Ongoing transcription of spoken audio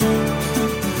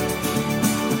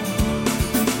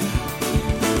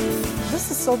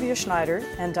Sylvia Schneider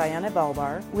and Diana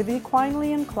Belbar with The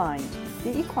Equinely Inclined,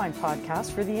 the equine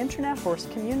podcast for the internet horse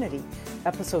community,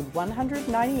 episode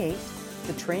 198,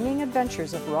 The Training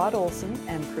Adventures of Rod Olson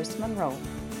and Chris Monroe.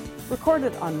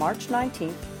 Recorded on March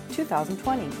 19,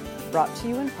 2020. Brought to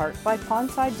you in part by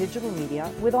Pondside Digital Media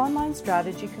with online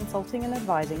strategy consulting and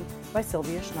advising by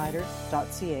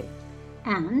sylviaschneider.ca.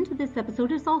 And this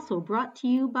episode is also brought to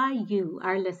you by you,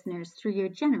 our listeners, through your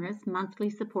generous monthly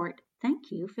support.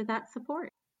 Thank you for that support.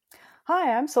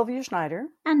 Hi, I'm Sylvia Schneider.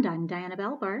 And I'm Diana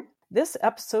Belbar. This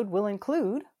episode will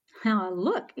include a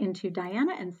look into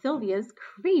Diana and Sylvia's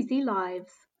crazy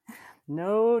lives.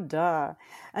 No duh.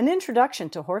 An introduction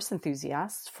to horse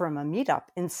enthusiasts from a meetup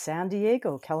in San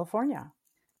Diego, California.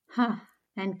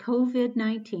 And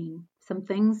COVID-19. Some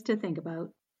things to think about.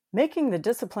 Making the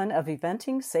discipline of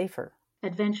eventing safer.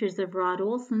 Adventures of Rod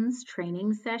Olson's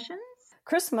training sessions.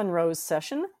 Chris Monroe's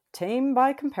session, Tame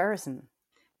by Comparison.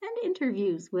 And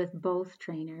interviews with both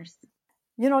trainers.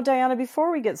 You know, Diana,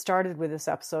 before we get started with this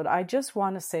episode, I just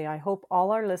want to say I hope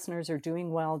all our listeners are doing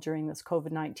well during this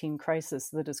COVID-19 crisis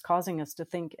that is causing us to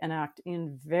think and act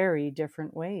in very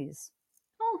different ways.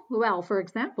 Oh, well, for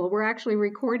example, we're actually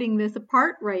recording this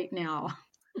apart right now.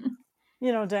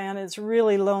 You know, Diana, it's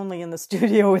really lonely in the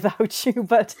studio without you,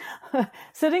 but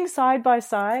sitting side by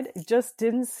side just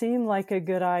didn't seem like a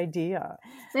good idea.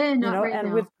 Not right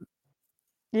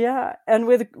now. And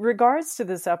with regards to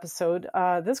this episode,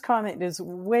 this comment is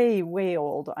way, way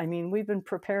old. I mean, we've been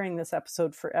preparing this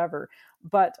episode forever,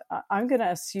 but I'm going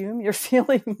to assume you're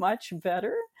feeling much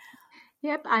better.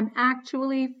 Yep, I'm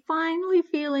actually finally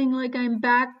feeling like I'm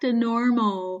back to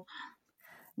normal.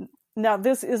 Now,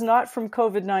 this is not from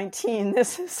COVID-19.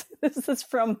 This is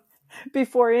from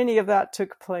before any of that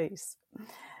took place.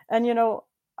 And, you know,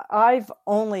 I've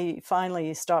only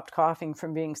finally stopped coughing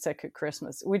from being sick at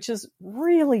Christmas, which is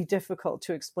really difficult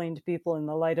to explain to people in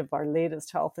the light of our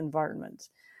latest health environment.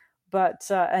 But,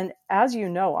 and as you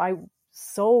know, I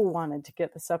so wanted to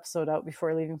get this episode out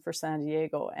before leaving for San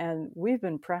Diego, and we've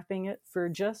been prepping it for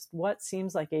just what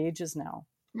seems like ages now.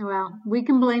 Well, we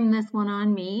can blame this one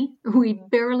on me. We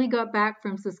barely got back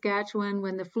from Saskatchewan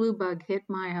when the flu bug hit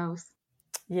my house.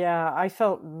 Yeah, I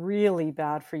felt really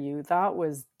bad for you. That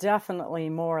was definitely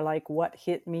more like what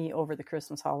hit me over the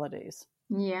Christmas holidays.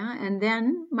 Yeah, and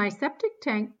then my septic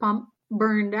tank pump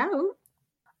burned out.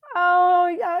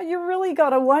 Oh, yeah, you really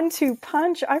got a 1-2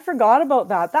 punch. I forgot about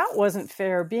that. That wasn't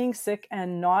fair, being sick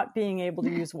and not being able to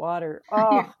use water.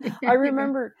 Oh, I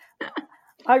remember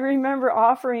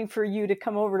offering for you to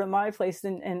come over to my place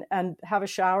and have a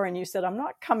shower, and you said, I'm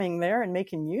not coming there and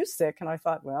making you sick. And I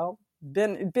thought, well,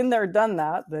 been there, done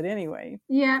that. But anyway.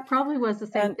 Yeah, it probably was the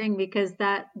same thing because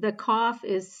the cough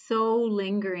is so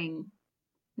lingering,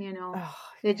 you know,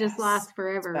 it just lasts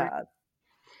forever. Bad.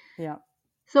 Yeah.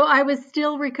 So I was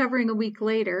still recovering a week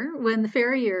later when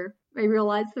I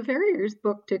realized the farrier's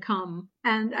booked to come.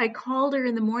 And I called her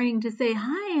in the morning to say,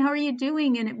 hi, how are you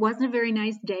doing? And it wasn't a very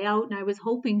nice day out. And I was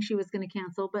hoping she was going to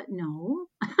cancel, but no.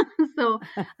 So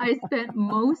I spent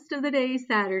most of the day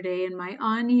Saturday in my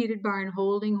unheated barn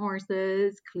holding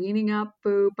horses, cleaning up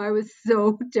poop. I was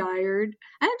so tired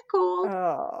and cold.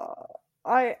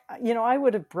 I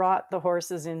would have brought the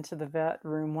horses into the vet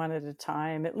room one at a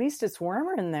time. At least it's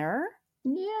warmer in there.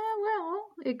 Yeah, well,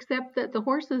 except that the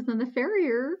horses and the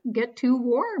farrier get too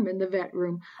warm in the vet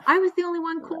room. I was the only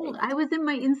one cold. Right. I was in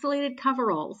my insulated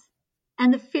coveralls,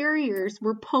 and the farriers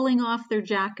were pulling off their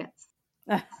jackets.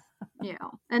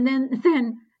 And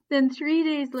then 3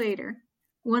 days later,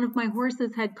 one of my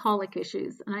horses had colic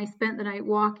issues, and I spent the night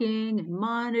walking and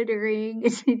monitoring.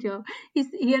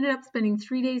 He ended up spending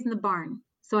 3 days in the barn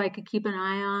so I could keep an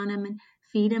eye on him and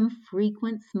feed him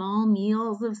frequent small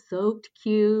meals of soaked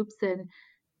cubes. And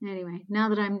anyway, now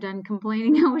that I'm done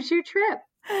complaining, how was your trip?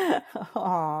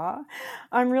 Aw,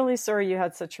 I'm really sorry you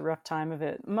had such a rough time of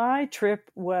it. My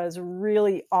trip was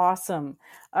really awesome.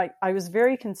 I was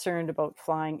very concerned about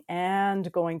flying and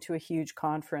going to a huge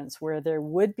conference where there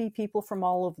would be people from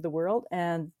all over the world.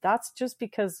 And that's just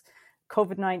because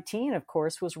COVID-19, of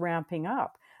course, was ramping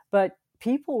up. But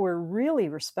people were really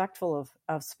respectful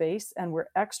of space and were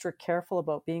extra careful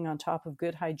about being on top of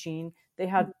good hygiene. They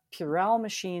had Purell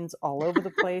machines all over the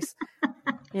place,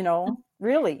 you know,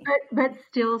 really. But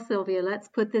still, Sylvia, let's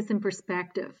put this in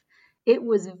perspective. It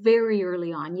was very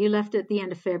early on. You left at the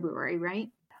end of February, right?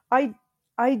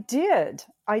 I did.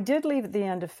 I did leave at the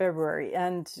end of February.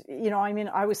 And, you know, I mean,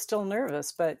 I was still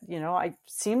nervous, but, you know, it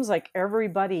seems like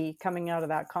everybody coming out of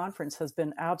that conference has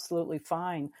been absolutely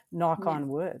fine, knock on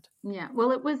wood. Yeah,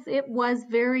 well, it was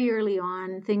very early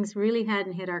on. Things really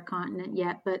hadn't hit our continent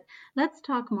yet, but let's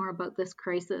talk more about this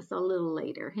crisis a little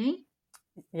later, hey?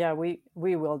 Yeah, we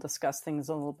will discuss things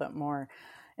a little bit more.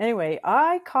 Anyway,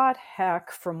 I caught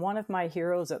heck from one of my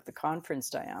heroes at the conference,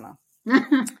 Diana.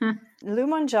 Lou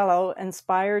Mongello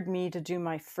inspired me to do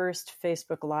my first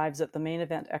Facebook Lives at the Main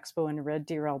Event Expo in Red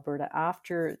Deer, Alberta,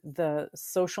 after the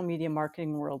Social Media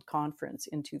Marketing World Conference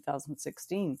in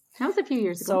 2016. That was a few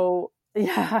years ago. So,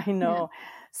 yeah, I know. Yeah.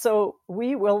 So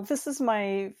this is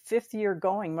my 5th year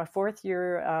going, my 4th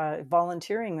year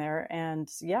volunteering there. And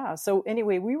yeah, so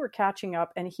anyway, we were catching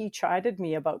up and he chided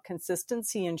me about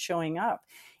consistency and showing up.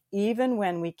 Even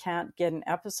when we can't get an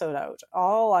episode out,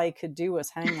 all I could do was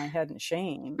hang my head in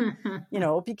shame,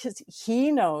 because he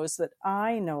knows that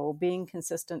I know being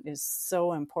consistent is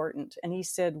so important. And he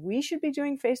said, we should be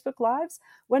doing Facebook Lives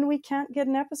when we can't get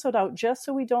an episode out, just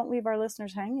so we don't leave our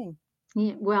listeners hanging.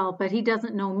 Well, but he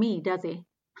doesn't know me, does he?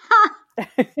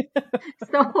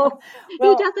 So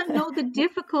he doesn't know the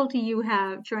difficulty you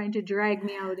have trying to drag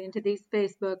me out into these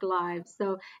Facebook Lives.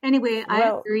 So anyway,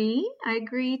 I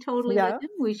agree totally with him.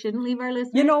 We shouldn't leave our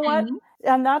listeners hanging.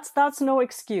 And that's no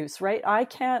excuse, right? I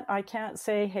can't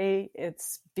say, hey,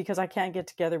 it's because I can't get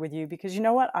together with you, because you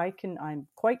know what? I'm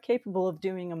quite capable of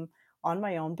doing them on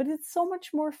my own, but it's so much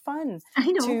more fun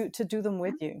to do them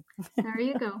with you. There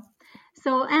you go.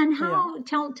 So, and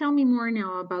tell me more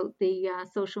now about the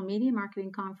Social Media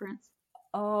Marketing Conference.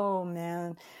 Oh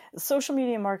man, Social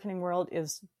Media Marketing World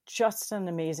is just an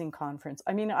amazing conference.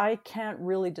 I mean, I can't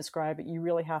really describe it. You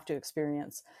really have to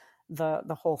experience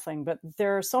the whole thing, but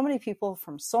there are so many people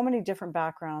from so many different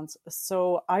backgrounds.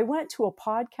 So I went to a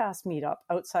podcast meetup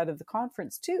outside of the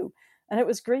conference too, and it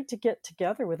was great to get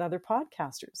together with other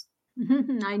podcasters.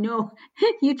 I know.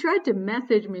 You tried to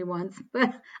message me once,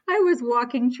 but I was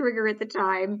walking Trigger at the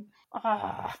time.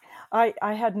 I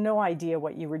had no idea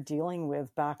what you were dealing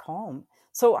with back home.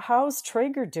 So how's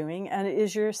Traeger doing, and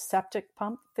is your septic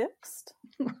pump fixed?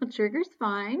 Well, Trigger's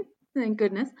fine, thank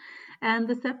goodness. And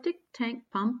the septic tank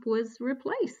pump was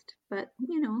replaced, but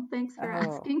thanks for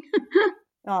asking.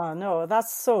 Oh, no,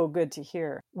 that's so good to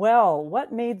hear. Well,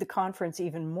 what made the conference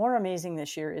even more amazing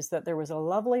this year is that there was a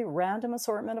lovely random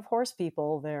assortment of horse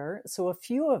people there. So a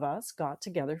few of us got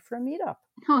together for a meetup.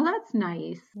 Oh, that's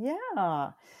nice.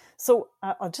 Yeah. So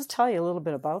I'll just tell you a little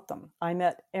bit about them. I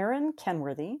met Erin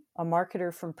Kenworthy, a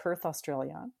marketer from Perth,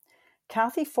 Australia.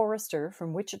 Kathy Forrester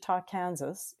from Wichita,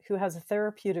 Kansas, who has a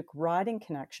therapeutic riding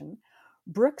connection.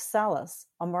 Brooke Salas,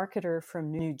 a marketer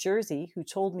from New Jersey, who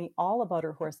told me all about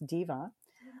her horse Diva.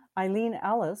 Eileen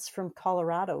Ellis from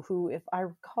Colorado, who, if I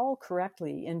recall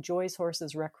correctly, enjoys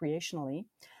horses recreationally.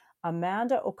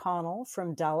 Amanda O'Connell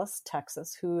from Dallas,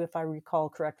 Texas, who, if I recall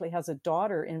correctly, has a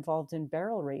daughter involved in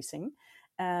barrel racing.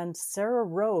 And Sarah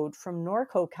Rode from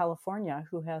Norco, California,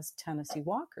 who has Tennessee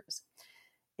Walkers.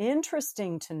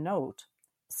 Interesting to note,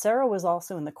 Sarah was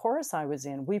also in the chorus I was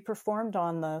in. We performed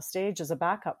on the stage as a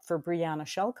backup for Brianna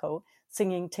Shelko,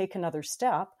 singing Take Another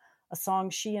Step, a song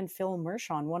she and Phil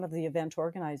Mershon, one of the event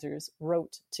organizers,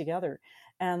 wrote together.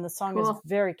 And the song is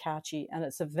very catchy, and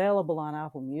it's available on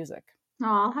Apple Music. Oh,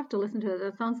 I'll have to listen to it.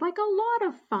 That sounds like a lot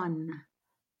of fun.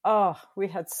 Oh, we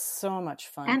had so much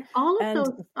fun. And all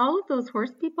of those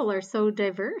horse people are so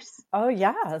diverse. Oh,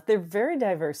 yeah, they're very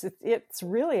diverse. It's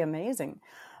really amazing.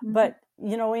 Mm-hmm. But,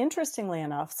 interestingly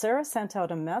enough, Sarah sent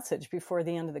out a message before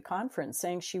the end of the conference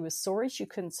saying she was sorry she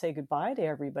couldn't say goodbye to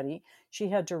everybody. She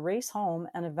had to race home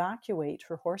and evacuate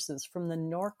her horses from the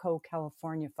Norco,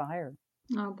 California fire.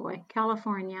 Oh, boy,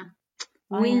 California.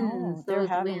 Winds, those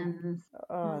winds.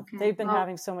 Okay. They've been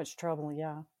having so much trouble,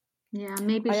 yeah. Yeah,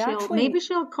 maybe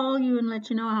she'll call you and let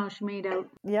you know how she made out.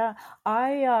 Yeah,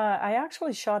 I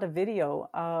actually shot a video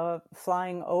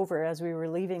flying over as we were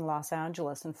leaving Los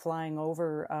Angeles and flying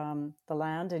over the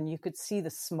land, and you could see the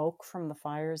smoke from the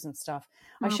fires and stuff.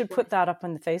 I should put that up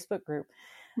in the Facebook group.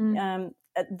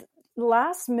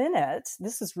 Last minute,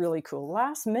 this is really cool.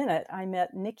 Last minute, I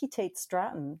met Nikki Tate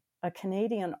Stratton, a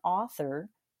Canadian author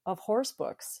of horse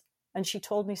books, and she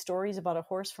told me stories about a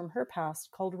horse from her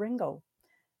past called Ringo.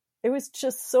 It was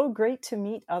just so great to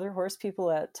meet other horse people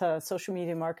at Social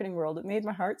Media Marketing World. It made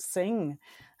my heart sing.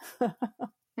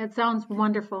 It sounds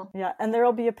wonderful. Yeah, and there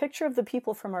will be a picture of the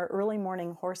people from our early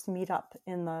morning horse meetup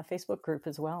in the Facebook group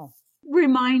as well.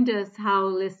 Remind us how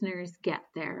listeners get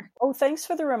there. Oh, thanks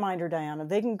for the reminder, Diana.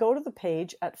 They can go to the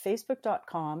page at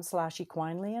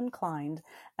facebook.com/equinelyinclined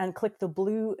and click the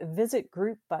blue Visit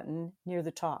Group button near the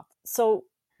top. So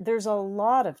there's a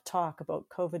lot of talk about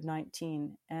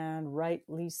COVID-19, and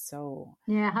rightly so.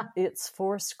 Yeah. It's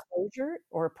forced closure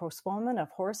or postponement of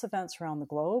horse events around the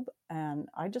globe, and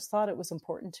I just thought it was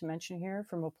important to mention here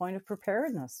from a point of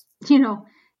preparedness.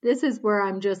 This is where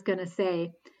I'm just going to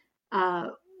say,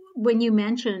 when you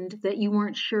mentioned that you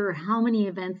weren't sure how many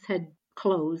events had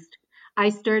closed, I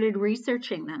started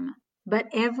researching them. But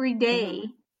every day,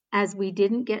 as we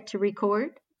didn't get to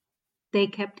record, they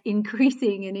kept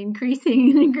increasing and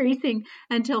increasing and increasing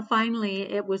until finally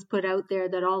it was put out there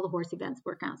that all the horse events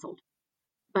were canceled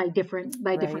by different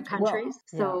Right. countries.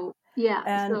 Well, yeah. So yeah,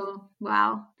 And so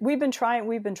wow. we've been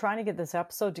trying to get this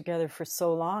episode together for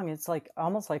so long. It's like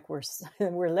almost like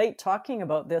we're late talking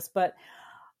about this, but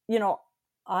you know,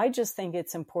 I just think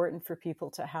it's important for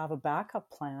people to have a backup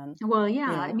plan. Well,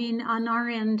 yeah, You I know, mean, on our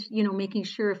end, making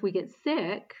sure if we get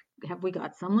sick, have we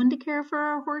got someone to care for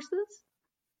our horses?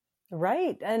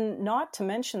 right. And not to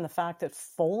mention the fact that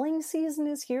foaling season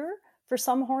is here for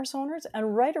some horse owners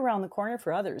and right around the corner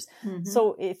for others. Mm-hmm.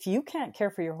 So if you can't care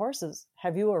for your horses,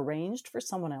 have you arranged for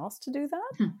someone else to do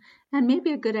that? And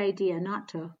maybe a good idea not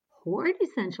to hoard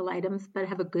essential items, but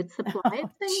have a good supply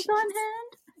of things on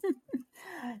hand.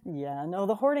 Yeah, no,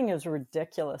 the hoarding is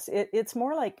ridiculous. It's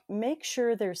more like make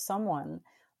sure there's someone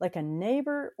like a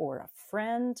neighbor or a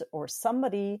friend or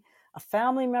somebody, a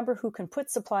family member who can put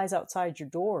supplies outside your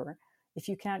door if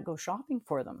you can't go shopping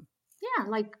for them. Yeah,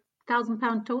 like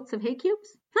 1,000-pound totes of hay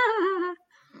cubes.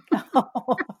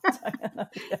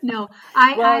 No,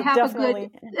 I have definitely.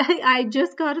 I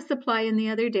just got a supply in the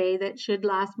other day that should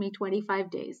last me 25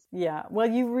 days. Yeah, well,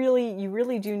 you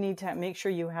really do need to make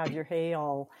sure you have your hay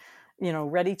all,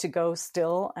 ready to go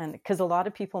still, and because a lot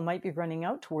of people might be running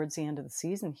out towards the end of the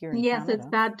season here in Canada. Yes, it's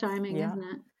bad timing, isn't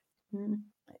it? Mm.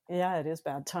 Yeah, it is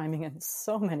bad timing in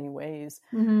so many ways.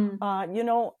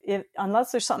 Mm-hmm.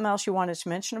 Unless there's something else you wanted to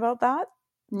mention about that,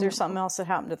 there's something else that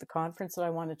happened at the conference that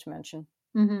I wanted to mention.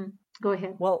 Mm-hmm. Go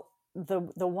ahead. Well, the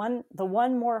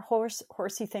one more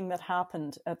horsey thing that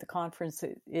happened at the conference,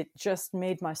 it just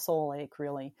made my soul ache,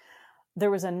 really. There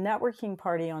was a networking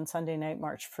party on Sunday night,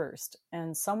 March 1st,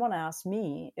 and someone asked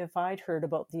me if I'd heard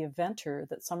about the eventer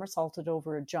that somersaulted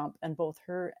over a jump and both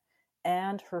her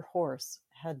and her horse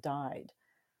had died.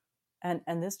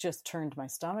 And this just turned my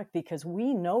stomach because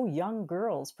we know young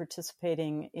girls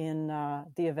participating in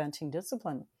the eventing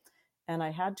discipline. And I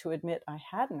had to admit I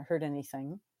hadn't heard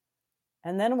anything.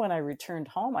 And then when I returned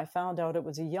home, I found out it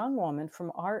was a young woman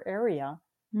from our area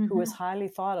who was highly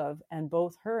thought of, and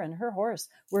both her and her horse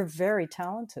were very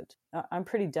talented. I'm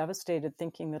pretty devastated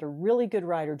thinking that a really good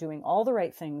rider doing all the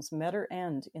right things met her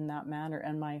end in that manner,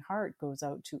 and my heart goes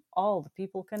out to all the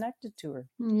people connected to her.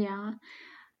 Yeah.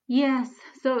 Yes.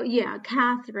 So, yeah,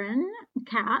 Kat,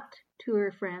 to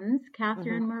her friends,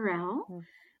 Catherine Morell,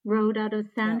 rode out of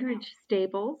Sandridge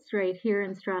Stables right here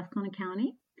in Strathcona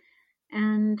County.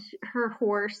 And her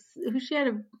horse, who she had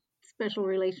a special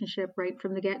relationship right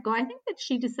from the get-go. I think that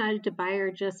she decided to buy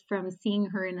her just from seeing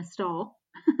her in a stall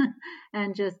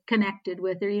and just connected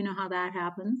with her. You know how that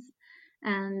happens.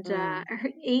 And her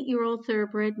 8-year-old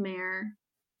thoroughbred mare,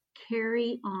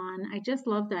 Carry On. I just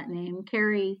love that name.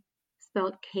 Carrie,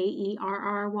 spelled Kerry.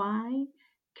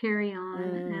 Carry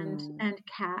On. And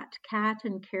Cat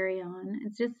and Carry On.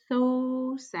 It's just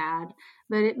so sad,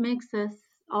 but it makes us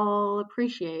all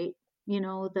appreciate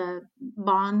the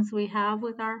bonds we have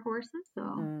with our horses.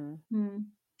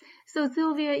 So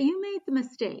Sylvia, you made the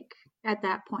mistake at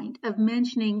that point of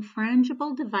mentioning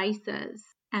frangible devices,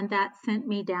 and that sent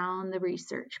me down the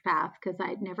research path because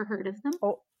I'd never heard of them.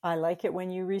 Oh, I like it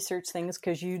when you research things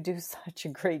because you do such a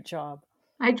great job.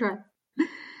 I try.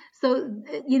 So,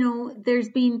 there's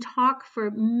been talk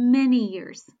for many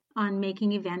years on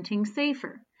making eventing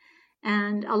safer.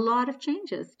 And a lot of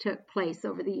changes took place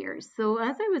over the years. So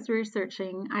as I was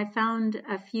researching, I found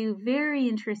a few very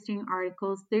interesting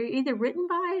articles. They're either written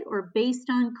by or based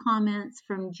on comments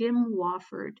from Jim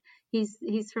Wofford. He's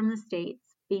from the States,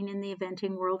 been in the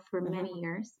eventing world for many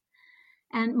years.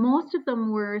 And most of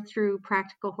them were through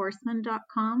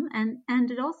practicalhorseman.com.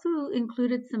 And it also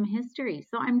included some history.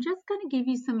 So I'm just going to give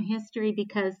you some history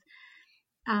because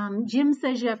Jim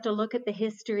says you have to look at the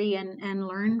history and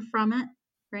learn from it.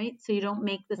 Right? So you don't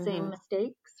make the same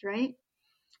mistakes, right?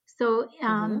 So,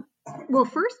 well,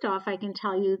 first off, I can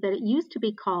tell you that it used to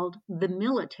be called the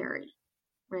military,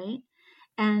 right?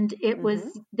 And it was,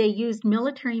 they used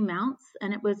military mounts,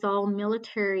 and it was all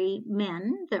military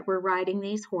men that were riding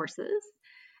these horses.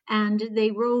 And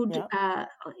they rode,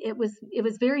 it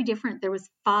was very different. There was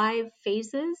 5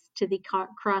 phases to the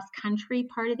cross-country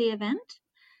part of the event.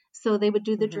 So they would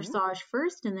do the dressage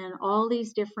first, and then all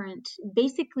these different,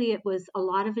 basically it was a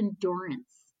lot of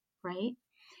endurance, right?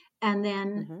 And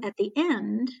then at the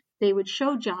end, they would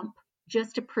show jump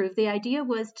just to prove. The idea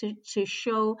was to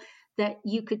show that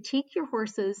you could take your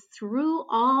horses through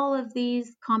all of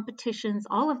these competitions,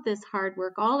 all of this hard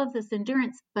work, all of this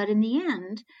endurance, but in the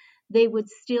end, they would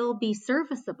still be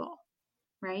serviceable,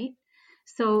 right?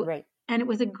 So, And it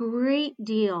was a great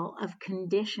deal of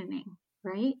conditioning,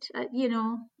 right? A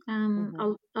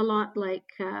lot like,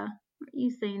 what were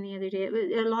you saying the other day? It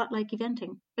was a lot like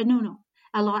eventing. No,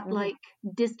 a lot like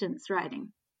distance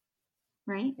riding,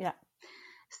 right? Yeah.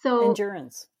 So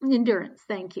endurance,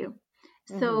 thank you.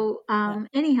 So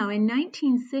anyhow, in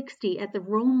 1960 at the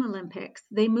Rome Olympics,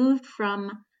 they moved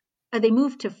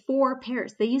to 4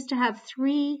 pairs. They used to have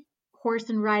 3 horse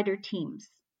and rider teams,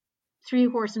 3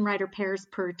 horse and rider pairs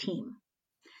per team.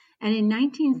 And in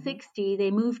 1960,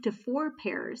 they moved to 4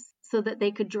 pairs so that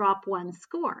they could drop 1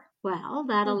 score. Well,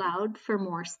 that allowed for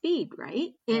more speed,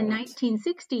 right? In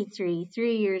 1963,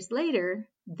 3 years later,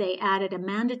 they added a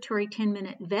mandatory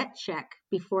 10-minute vet check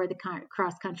before the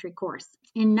cross-country course.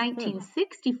 In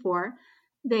 1964,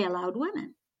 they allowed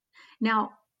women.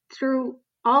 Now, through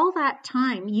all that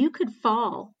time, you could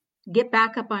get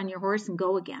back up on your horse and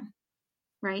go again,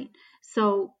 right?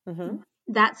 So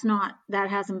that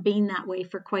hasn't been that way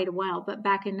for quite a while, but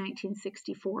back in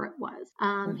 1964 it was.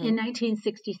 In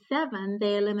 1967,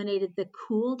 they eliminated the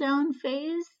cool down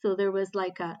phase. So there was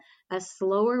like a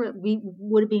slower,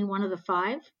 would have been one of the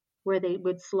 5 where they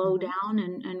would slow down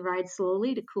and ride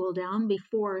slowly to cool down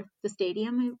before the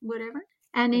stadium, whatever.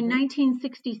 And in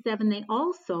 1967, they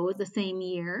also, the same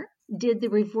year, did the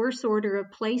reverse order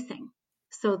of placing.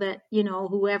 So that,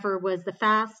 whoever was the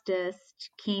fastest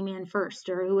came in first,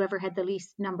 or whoever had the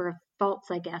least number of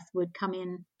faults, I guess, would come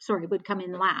in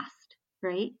last,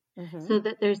 right? So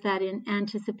that there's that in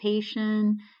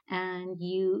anticipation, and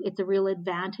it's a real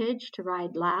advantage to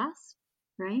ride last,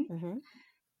 right?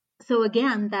 So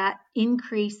again, that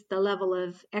increased the level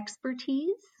of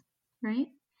expertise, right?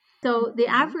 So the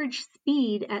average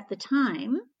speed at the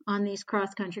time on these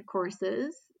cross-country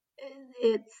courses,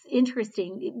 it's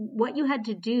interesting. What you had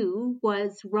to do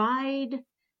was ride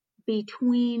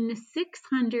between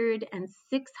 600 and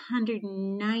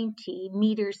 690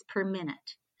 meters per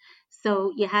minute.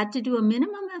 So you had to do a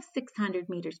minimum of 600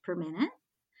 meters per minute.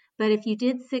 But if you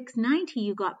did 690,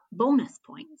 you got bonus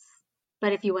points.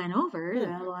 But if you went over,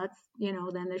 then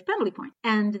there's penalty points.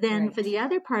 And then for the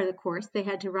other part of the course, they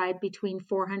had to ride between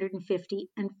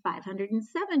 450 and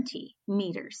 570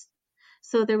 meters.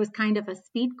 So there was kind of a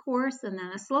speed course and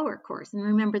then a slower course. And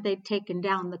remember, they'd taken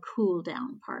down the cool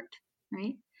down part,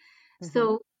 right?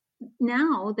 So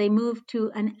now they moved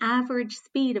to an average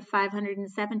speed of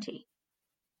 570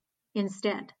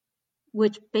 instead,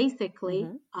 which basically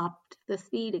upped the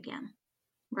speed again,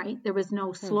 right? There was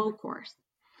no slow course.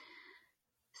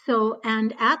 So,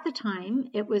 and at the time,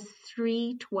 it was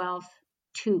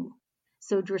 3:12:2.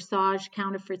 So dressage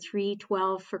counted for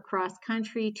 3:12 for cross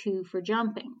country, 2 for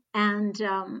jumping. And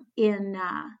in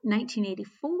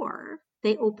 1984,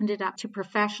 they opened it up to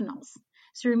professionals.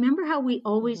 So remember how we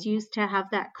always used to have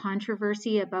that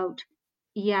controversy about,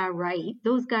 yeah, right,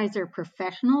 those guys are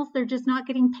professionals, they're just not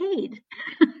getting paid,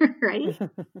 right? Do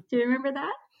you remember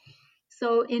that?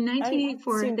 So in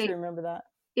 1984, I seem to remember that.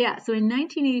 Yeah, so in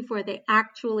 1984, they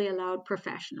actually allowed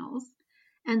professionals.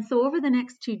 And so over the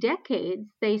next 2 decades,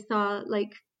 they saw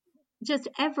like just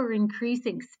ever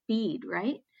increasing speed,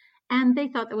 right? And they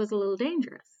thought that was a little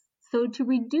dangerous. So to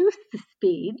reduce the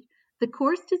speed, the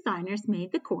course designers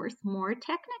made the course more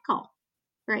technical,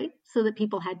 right? So that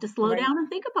people had to slow down and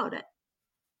think about it.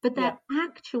 But that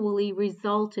actually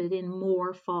resulted in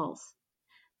more falls,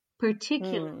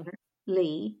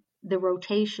 particularly the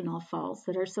rotational falls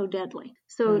that are so deadly.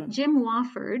 So Jim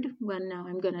Wofford, when now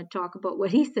I'm going to talk about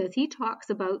what he says, he talks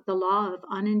about the law of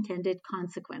unintended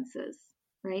consequences,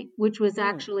 right? Which was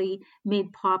actually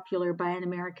made popular by an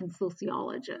American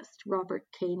sociologist, Robert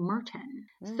K. Merton.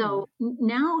 So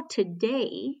now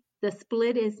today, the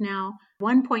split is now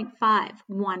 1.5,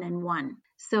 1 and 1.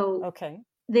 So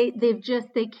they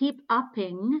keep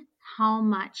upping how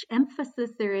much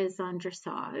emphasis there is on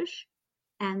dressage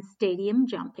and stadium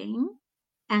jumping,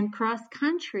 and cross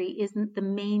country isn't the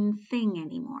main thing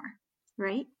anymore,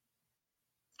 right?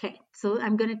 Okay, so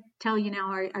I'm going to tell you now.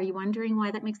 Are you wondering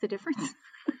why that makes a difference?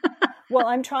 Well,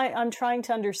 I'm trying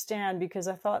to understand, because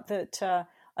I thought that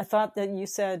you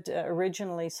said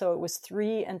originally, so it was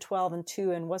 3 and 12 and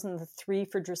 2, and wasn't the 3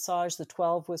 for dressage, the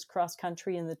 12 was cross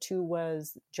country, and the 2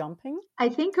 was jumping? I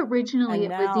think originally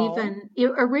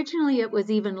it was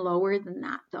even lower than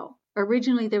that, though.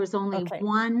 Originally, there was only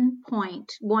one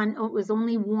part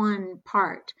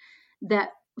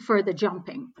that for the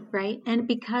jumping, right? And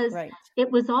because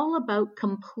it was all about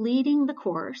completing the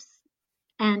course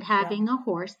and having a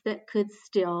horse that could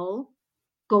still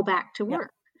go back to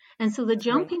work. And so the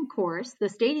jumping course, the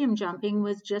stadium jumping,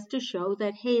 was just to show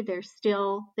that, hey, they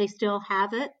still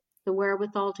have it, the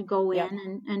wherewithal to go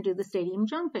in and do the stadium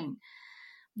jumping.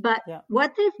 But Yeah.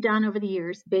 what they've done over the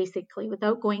years, basically,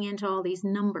 without going into all these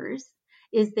numbers,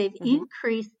 is they've Mm-hmm.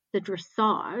 increased the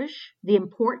dressage, the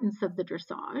importance of the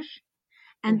dressage,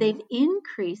 and Mm-hmm. they've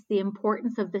increased the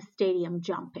importance of the stadium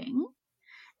jumping.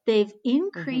 They've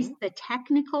increased Mm-hmm. the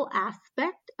technical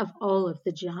aspect of all of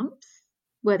the jumps,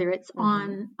 whether it's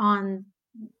Mm-hmm.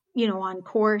 on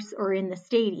course or in the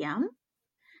stadium,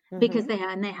 because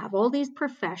Mm-hmm. they have all these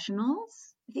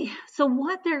professionals. So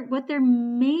what they're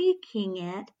making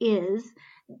it is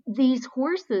these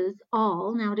horses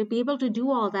all now to be able to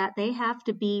do all that, they have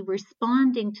to be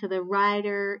responding to the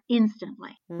rider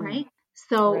instantly, Mm. right?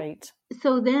 So Right.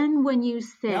 then when you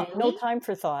say No time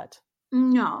for thought.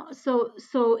 no,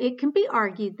 so it can be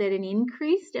argued that an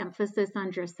increased emphasis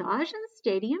on dressage and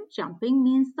stadium jumping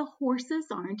means the horses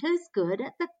aren't as good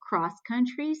at the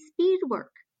cross-country speed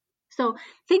work. So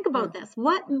think about Mm. this.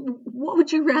 What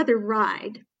would you rather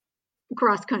ride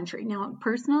cross-country? Now,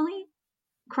 personally,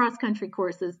 cross-country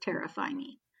courses terrify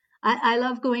me. I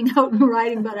love going out and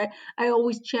riding, but I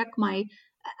always check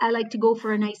I like to go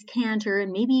for a nice canter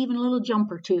and maybe even a little jump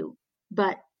or two.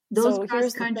 But those So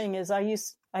here's the cross-country, thing: is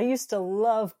I used to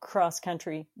love cross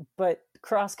country, but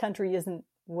cross country isn't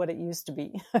what it used to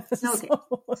be. okay.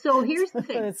 So here's the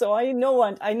thing. So I know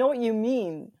what you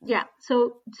mean. Yeah.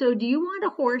 So do you want a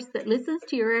horse that listens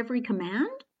to your every command,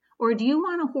 or do you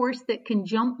want a horse that can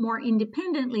jump more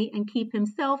independently and keep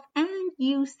himself and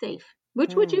you safe?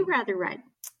 Which would you rather ride?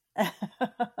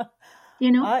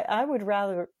 You know? I would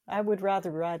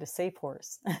rather ride a safe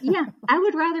horse. Yeah, I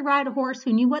would rather ride a horse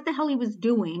who knew what the hell he was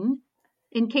doing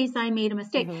in case I made a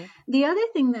mistake. Mm-hmm. The other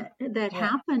thing that Yeah.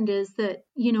 happened is that,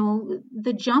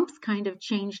 the jumps kind of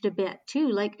changed a bit too.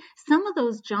 Like some of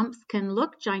those jumps can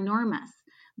look ginormous,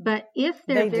 but if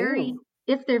they're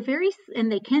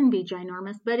and they can be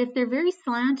ginormous, but if they're very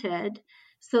slanted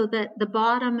so that the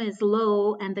bottom is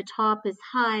low and the top is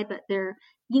high, but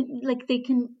they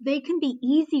can be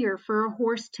easier for a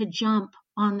horse to jump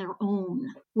on their own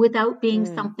without being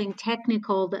something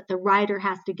technical that the rider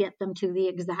has to get them to the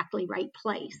exactly right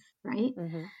place, right?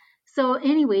 Mm-hmm. So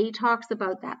anyway, he talks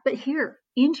about that. But here,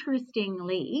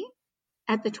 interestingly,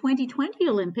 at the 2020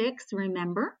 Olympics,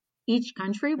 remember, each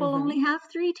country will only have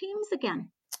 3 teams again.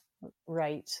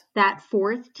 Right. That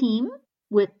 4th team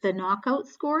with the knockout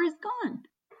score is gone.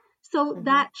 So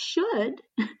that should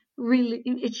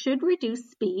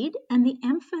reduce speed, and the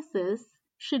emphasis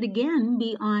should again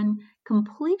be on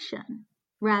completion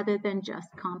rather than just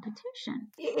competition.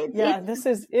 This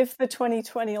is if the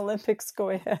 2020 Olympics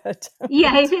go ahead.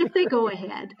 Yeah, if they go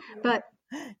ahead. But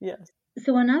yes.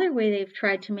 So another way they've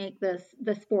tried to make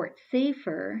the sport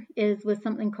safer is with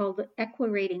something called the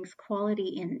EquiRatings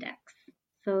Quality Index.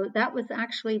 So that was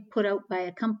actually put out by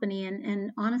a company,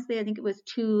 and honestly, I think it was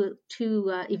two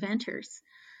eventers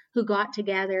who got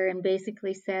together and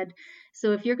basically said,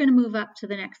 so if you're going to move up to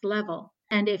the next level,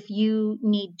 and if you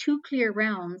need 2 clear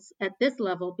rounds at this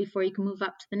level before you can move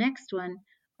up to the next one,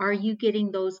 are you getting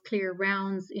those clear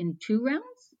rounds in 2 rounds?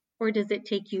 Or does it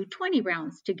take you 20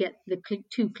 rounds to get the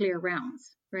 2 clear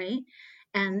rounds, right?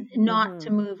 And not to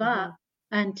move up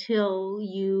until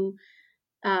you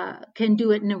can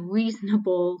do it in a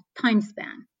reasonable time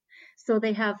span. So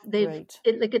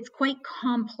it's quite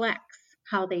complex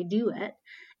how they do it.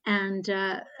 And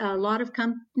a lot of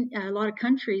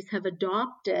countries have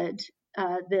adopted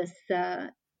this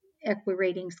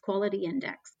EquiRatings Quality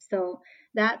Index. So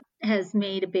that has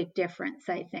made a big difference,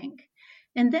 I think.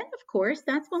 And then, of course,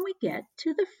 that's when we get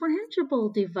to the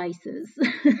frangible devices.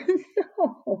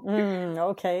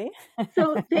 Okay.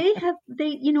 So they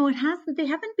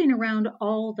haven't been around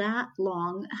all that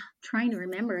long. I'm trying to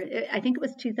remember. I think it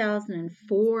was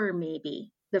 2004,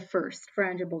 maybe, the first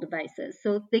frangible devices.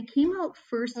 So they came out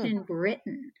first in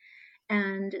Britain.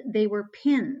 And they were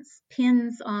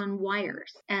pins on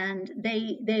wires, and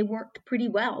they worked pretty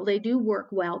well. They do work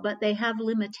well, but they have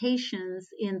limitations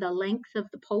in the length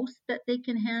of the post that they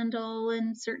can handle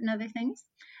and certain other things.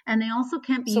 And they also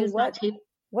can't be used on tape.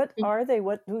 What are they?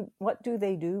 What do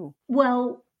they do?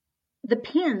 Well, the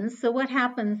pins. So what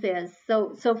happens is,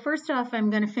 so first off, I'm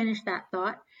going to finish that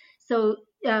thought. So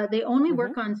they only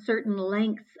work on certain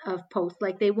lengths of posts,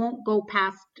 like they won't go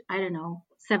past, I don't know,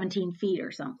 17 feet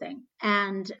or something.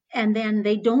 And then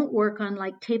they don't work on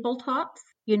like tabletops,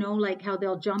 like how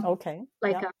they'll jump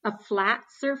a flat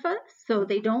surface. So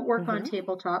they don't work on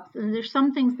tabletops. And there's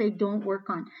some things they don't work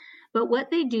on. But what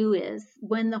they do is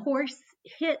when the horse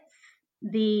hits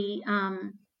the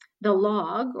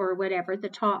log or whatever, the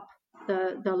top,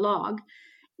 the log,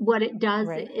 what it does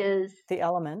is the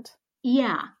element.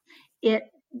 Yeah, it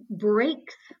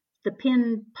breaks, the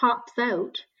pin pops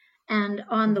out, And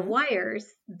on the Mm-hmm. wires,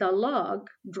 the log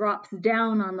drops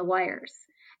down on the wires.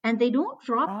 And they don't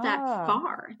drop that Ah.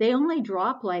 far. They only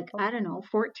drop like, Oh. I don't know,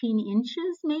 14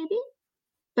 inches maybe.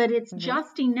 But it's Mm-hmm.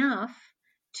 just enough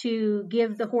to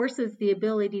give the horses the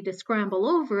ability to scramble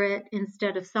over it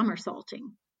instead of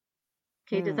somersaulting.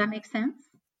 Okay, does that make sense?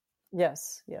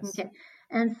 Yes. Yes. Okay.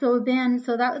 And so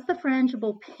that was the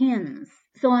frangible pins.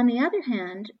 So on the other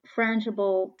hand,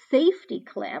 frangible safety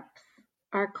clips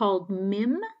are called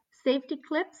MIM safety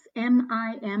clips,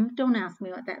 MIM. Don't ask me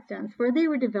what that stands for. They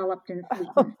were developed in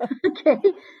Sweden.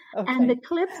 Okay. And the Okay.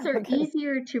 clips are Okay.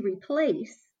 easier to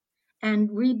replace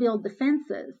and rebuild the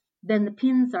fences than the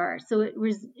pins are. So it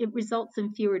results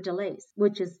in fewer delays,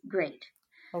 which is great.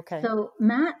 Okay. So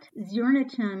Matt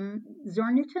Zorniton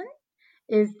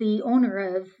is the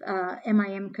owner of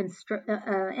MIM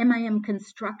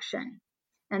Construction,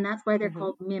 and that's why they're Mm-hmm.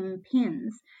 called MIM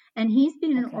pins. And he's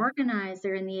been an Okay.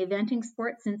 organizer in the eventing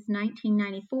sport since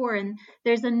 1994. And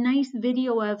there's a nice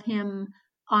video of him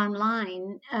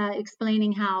online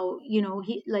explaining how,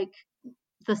 he like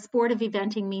the sport of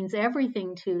eventing means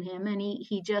everything to him, and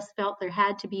he just felt there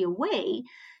had to be a way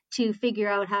to figure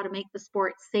out how to make the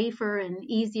sport safer and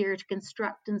easier to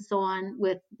construct and so on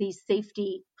with these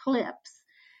safety clips.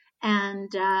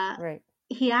 And Right.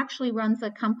 he actually runs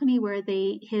a company where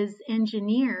his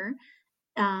engineer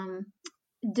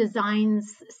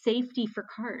designs safety for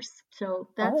cars. So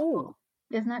that's cool. Oh.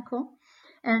 Isn't that cool?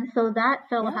 And so that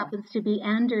fellow Yeah. happens to be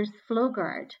Anders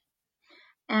Flogard,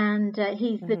 and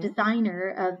he's the Mm-hmm. designer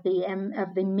of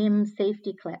the MIM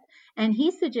safety clip. And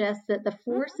he suggests that the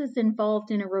forces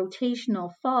involved in a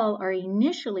rotational fall are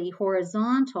initially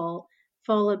horizontal,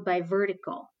 followed by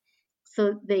vertical.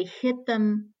 So they hit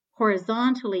them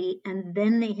horizontally and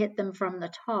then they hit them from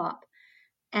the top.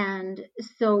 And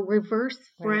so reverse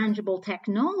Right. frangible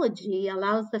technology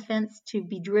allows the fence to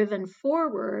be driven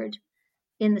forward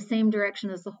in the same direction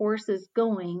as the horse is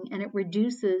going, and it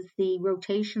reduces the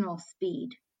rotational speed.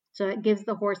 So it gives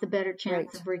the horse a better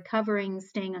chance Right. of recovering,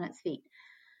 staying on its feet.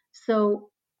 So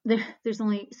there's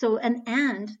only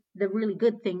and the really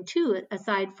good thing too,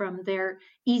 aside from they're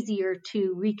easier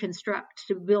to reconstruct,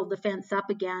 to build the fence up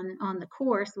again on the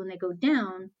course when they go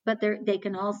down, but they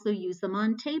can also use them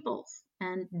on tables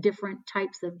and different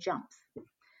types of jumps.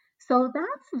 So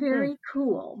that's very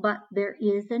cool, but there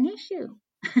is an issue.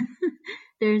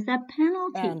 There's a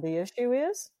penalty. And the issue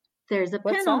is? There's a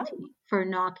What's that? penalty for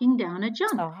knocking down a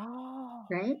jump, Oh.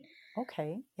 right?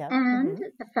 Okay. Yeah. And Mm-hmm.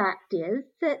 the fact is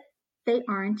that they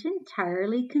aren't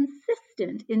entirely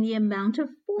consistent in the amount of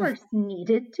force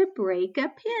needed to break a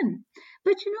pin.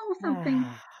 But you know something?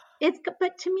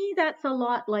 But to me, that's a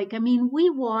lot like, we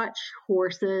watch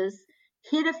horses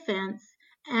hit a fence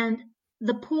and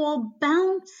the pole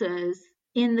bounces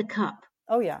in the cup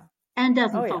Oh yeah. and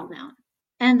doesn't Oh yeah. fall down.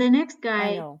 And the next I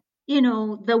guy, know.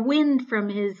 the wind from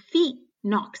his feet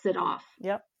knocks it off,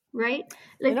 Yep. right?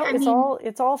 Like,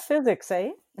 It's all physics,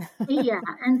 eh? yeah.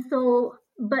 And so,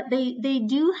 but they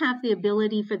do have the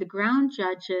ability for the ground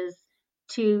judges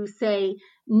to say,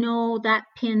 no, that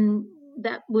pin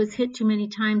that was hit too many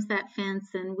times, that fence,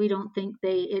 and we don't think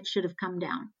it should have come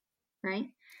down, right?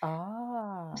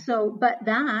 Ah. So, but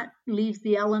that leaves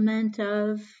the element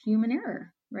of human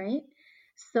error, right?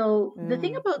 So the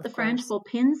thing about the Of course. frangible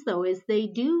pins though is they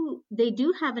do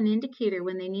have an indicator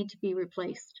when they need to be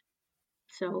replaced.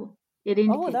 So it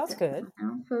indicates. Oh, that's good.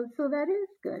 So that is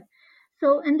good.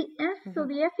 So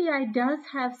the FEI does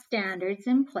have standards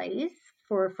in place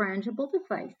for frangible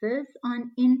devices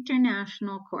on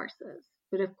international courses,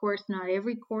 but of course not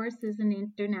every course is an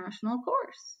international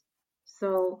course.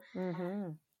 So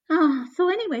so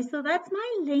anyway, so that's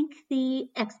my lengthy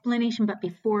explanation. But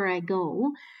before I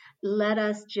go, let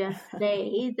us just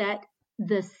say that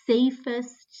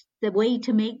the way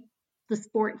to make the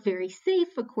sport very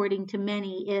safe, according to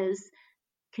many, is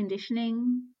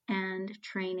conditioning and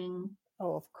training.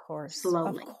 Oh, of course.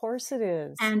 Slowly. Of course it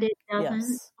is. And it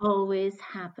doesn't always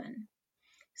happen.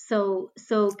 So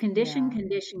condition,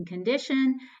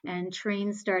 and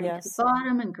train starting at the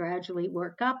bottom and gradually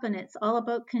work up. And it's all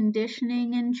about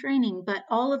conditioning and training. But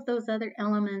all of those other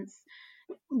elements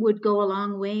would go a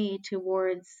long way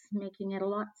towards making it a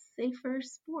lot safer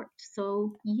sport.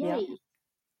 So yay.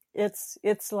 Yep.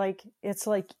 It's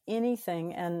like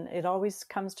anything, and it always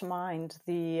comes to mind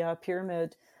the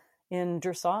pyramid in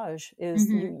dressage is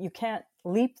you can't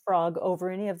leapfrog over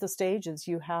any of the stages.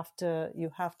 You have to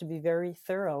be very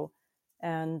thorough,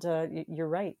 and you're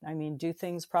right. Do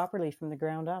things properly from the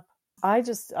ground up. I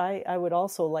would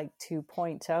also like to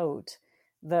point out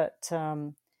that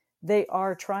they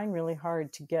are trying really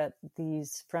hard to get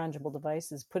these frangible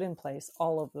devices put in place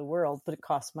all over the world, but it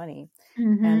costs money.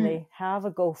 Mm-hmm. And they have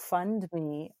a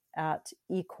GoFundMe at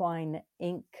Equine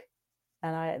Inc.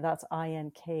 And that's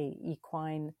INK,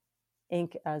 Equine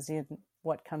Inc. as in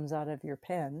what comes out of your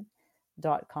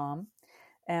pen.com.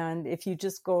 And if you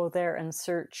just go there and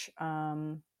search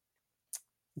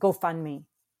GoFundMe,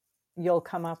 you'll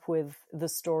come up with the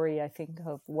story, I think,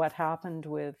 of what happened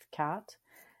with Kat.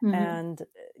 Mm-hmm. And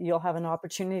you'll have an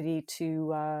opportunity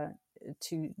to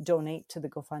donate to the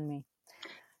GoFundMe.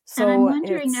 So and I'm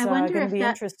wondering, it's going to be if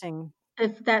interesting.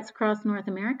 If that's across North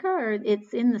America or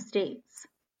it's in the States.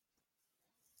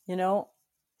 You know,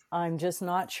 I'm just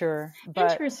not sure.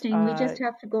 But, interesting. We just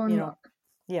have to go and look.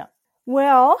 Yeah.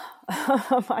 Well,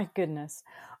 my goodness.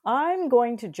 I'm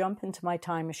going to jump into my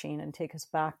time machine and take us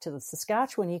back to the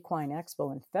Saskatchewan Equine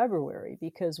Expo in February,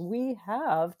 because we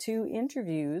have 2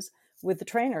 interviews with the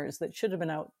trainers that should have been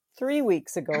out 3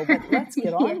 weeks ago, but let's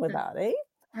get on with that, eh?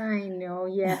 I know,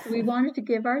 yes. We wanted to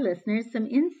give our listeners some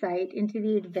insight into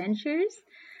the adventures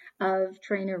of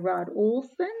trainer Rod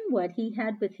Olson, what he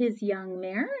had with his young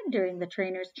mare during the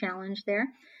Trainers Challenge there.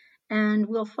 And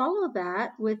we'll follow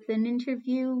that with an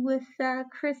interview with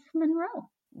Chris Monroe.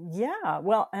 Yeah,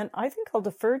 well, and I think I'll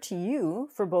defer to you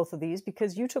for both of these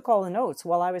because you took all the notes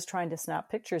while I was trying to snap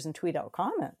pictures and tweet out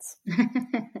comments.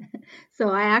 So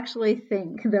I actually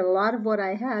think that a lot of what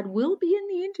I had will be in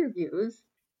the interviews.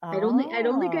 I don't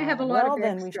think I have a lot of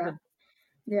extra.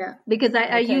 Yeah, because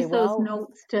I use those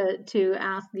notes to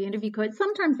ask the interview questions.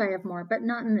 Sometimes I have more, but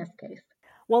not in this case.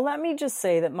 Well, let me just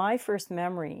say that my first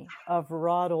memory of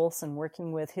Rod Olson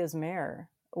working with his mare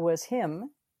was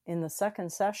him in the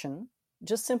second session,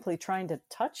 just simply trying to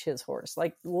touch his horse,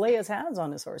 like lay his hands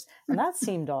on his horse. And that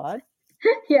seemed odd.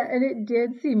 Yeah, and it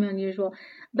did seem unusual.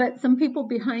 But some people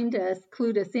behind us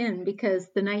clued us in because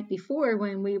the night before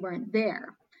when we weren't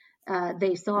there,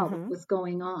 they saw what was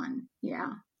going on. Yeah.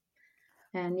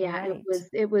 And yeah, right.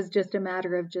 It was just a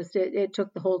matter of it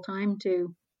took the whole time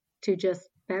to just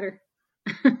better.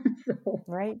 So.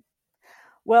 Right.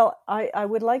 Well, I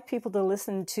would like people to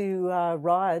listen to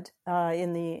Rod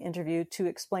in the interview to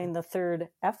explain the third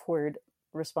F word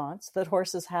response that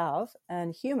horses have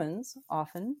and humans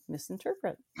often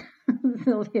misinterpret.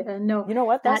 Sylvia, no. You know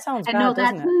what? That sounds bad,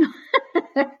 doesn't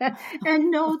it? And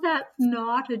no, that's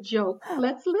not a joke.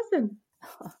 Let's listen.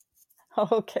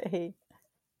 Okay.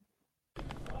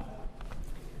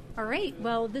 All right.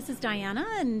 Well, this is Diana,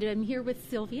 and I'm here with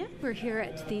Sylvia. We're here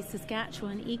at the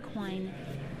Saskatchewan Equine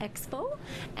Expo,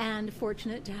 and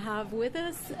fortunate to have with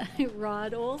us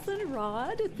Rod Olson.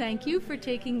 Rod, thank you for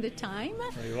taking the time.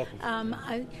 Oh, you're welcome.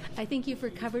 I think you've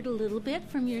recovered a little bit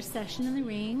from your session in the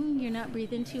ring. You're not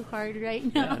breathing too hard right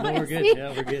now. Yeah, no, we're good.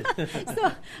 Yeah, we're good.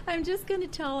 So I'm just going to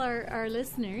tell our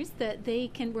listeners that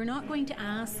we're not going to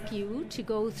ask you to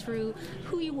go through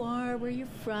who you are, where you're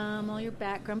from, all your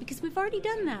background, because we've already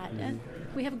done that. Mm-hmm.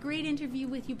 We have a great interview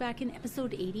with you back in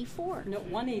episode 84. No,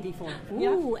 184.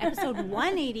 Ooh, yeah. Episode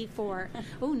 184.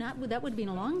 Oh, that would have been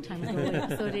a long time ago,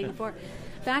 episode 84.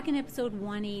 Back in episode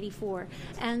 184.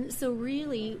 And so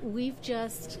really,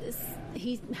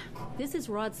 this is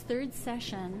Rod's third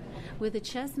session with a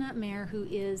chestnut mare who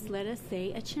is, let us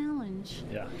say, a challenge.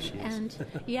 Yeah, she is. And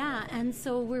and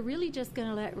so we're really just going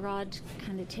to let Rod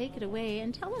kind of take it away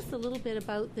and tell us a little bit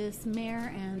about this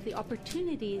mare and the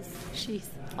opportunities she's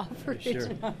offered. Sure.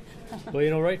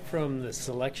 Well, right from the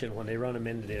selection, when they run him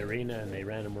into the arena and they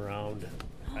ran him around,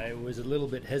 I was a little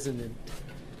bit hesitant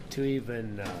to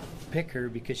even pick her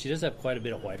because she does have quite a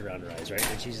bit of white around her eyes, right?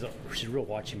 And she's a real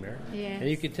watching mare. Yes. And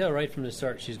you could tell right from the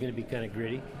start she's going to be kind of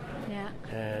gritty. Yeah.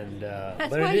 And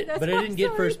but I didn't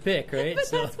get first pick, right?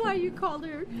 But that's why you called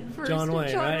her first. John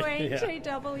Wayne, right? Wayne, yeah.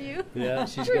 JW. Yeah,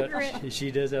 she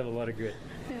does have a lot of grit.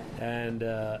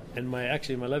 Yeah. And my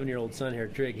 11-year-old son here,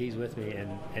 Trig, he's with me,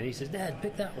 and he says, "Dad,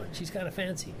 pick that one. She's kind of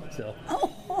fancy." So.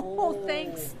 Oh,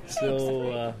 thanks.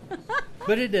 So,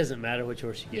 but it doesn't matter which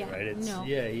horse you get, yeah, right? It's no.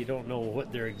 You don't know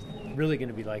what they're really going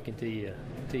to be like until you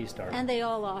start. And they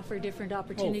all offer different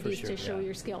opportunities to show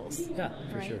your skills. Yeah,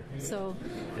 for right? sure. So,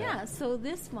 so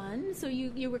this one, so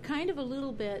you were kind of a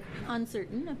little bit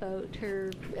uncertain about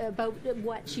her, about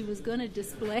what she was going to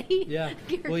display. Yeah.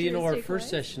 Well, our first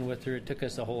session with her, it took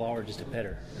us a whole hour just to pet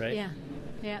her, right? Yeah.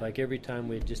 Yeah. Like every time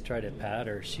we'd just try to pat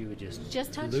her, she would just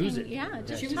touching, lose it. Yeah,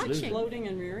 just she touching. was floating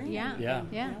and rearing. Yeah.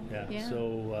 Yeah.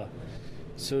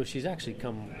 So she's actually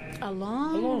come a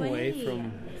long way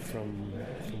from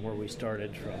where we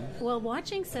started from. Well,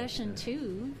 watching session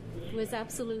 2 was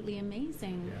absolutely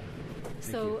amazing.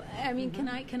 So, I mean, can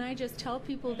I just tell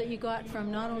people that you got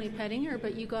from not only petting her,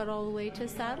 but you got all the way to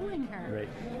saddling her. Right.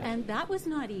 And that was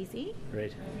not easy.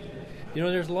 Right. You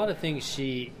know, there's a lot of things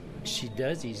she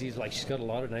does easy. Like, she's got a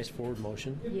lot of nice forward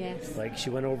motion. Yes. Like, she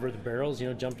went over the barrels,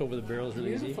 jumped over the barrels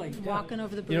really easy. Walking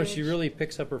over the bridge. You know, she really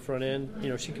picks up her front end. You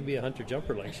know, she could be a hunter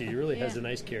jumper. Like, she really has a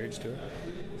nice carriage to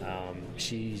her.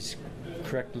 She's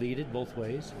correct leaded both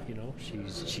ways. You know,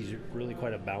 she's really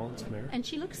quite a balanced mare. And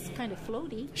she looks kind of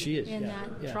floaty. She is in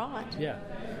that trot. Yeah.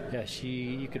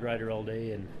 You could ride her all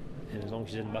day, and as long as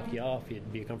she didn't buck you off,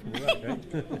 it'd be a comfortable ride,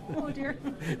 right? Oh dear.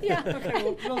 Yeah.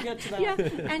 Okay, we'll get to that. Yeah,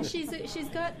 and she's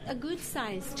got a good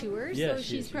size to her, Yeah, so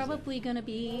she's probably going to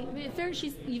be fair.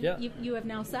 You have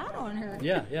now sat on her.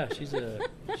 Yeah. She's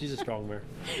a strong mare.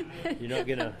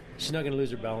 She's not gonna lose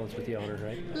her balance with you on her,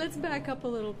 right? Let's back up a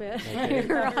little bit, Okay.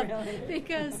 Rob,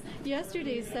 because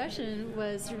yesterday's session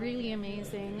was really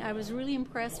amazing. I was really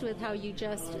impressed with how you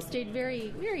just stayed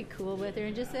very, very cool with her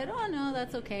and just said, "Oh no,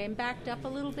 that's okay," and backed up a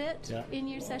little bit in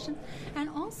your sessions. And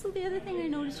also, the other thing I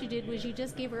noticed you did was you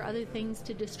just gave her other things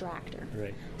to distract her.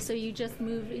 Right. So you just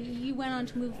you went on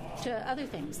to move to other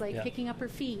things like picking up her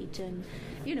feet and,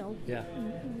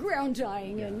 ground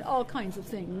tying and all kinds of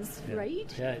things,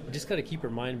 right? Yeah, just got to keep her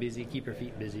mind busy, keep her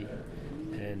feet busy,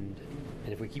 and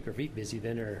if we keep her feet busy,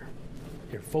 then her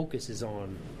focus is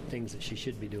on things that she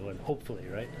should be doing, hopefully,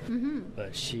 right? Mm-hmm.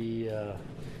 But she's a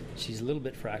little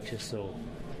bit fractious, so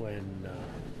when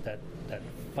that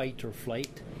fight or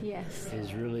flight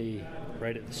is really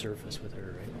right at the surface with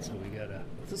her, right? So we gotta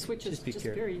The switch is just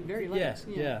careful. very, very light.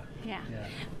 Yeah.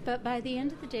 But by the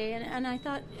end of the day, and I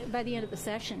thought by the end of the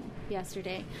session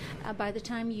yesterday, by the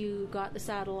time you got the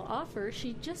saddle off her,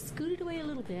 she just scooted away a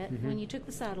little bit when you took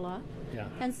the saddle off. Yeah.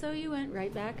 And so you went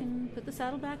right back and put the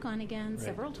saddle back on again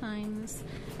several times.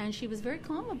 And she was very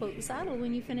calm about the saddle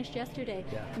when you finished yesterday.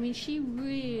 Yeah. I mean, she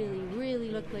really, really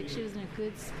looked like she was in a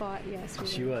good spot yesterday.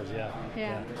 She was,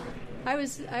 Yeah. I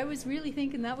was really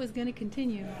thinking that was going to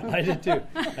continue. I did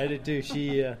too.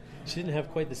 She didn't have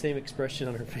quite the same expression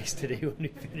on her face today when we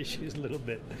finished. She was a little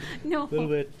bit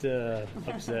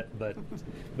upset, but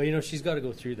she's got to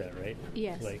go through that, right?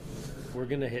 Yes. Like, we're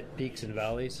going to hit peaks and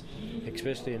valleys,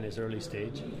 especially in this early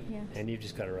stage, and you've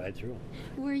just got to ride through them.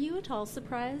 Were you at all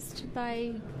surprised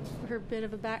by her bit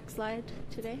of a backslide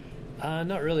today?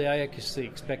 Not really. I actually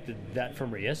expected that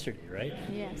from her yesterday, right?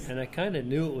 Yes. And I kind of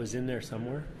knew it was in there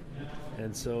somewhere,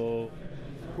 and so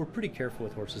we're pretty careful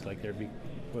with horses like that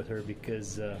with her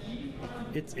because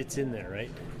it's in there,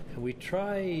 right? And we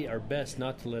try our best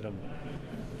not to let them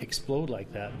explode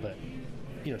like that, but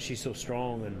she's so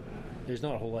strong, and there's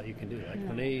not a whole lot you can do. Like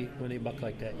when they buck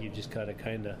like that, you just gotta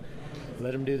kind of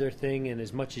let them do their thing, and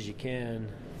as much as you can,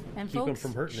 and keep them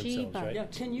from hurting themselves, right? Yeah.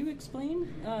 Can you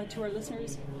explain to our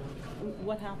listeners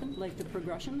what happened, like the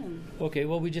progression? And Okay,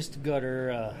 well, we just got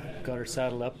her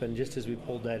saddled up, and just as we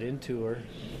pulled that into her,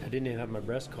 I didn't even have my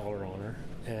breast collar on her,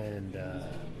 and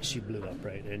she blew up,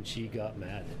 right? And she got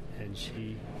mad, and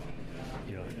she,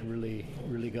 really,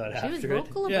 really got after it. She was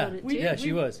vocal about it, too.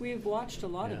 She was. We've watched a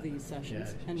lot of these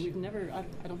sessions, and we've never,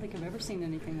 I don't think I've ever seen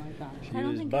anything like that. She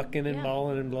was bucking and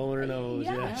bawling and blowing her nose.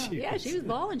 She was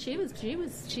bawling. She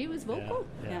was vocal.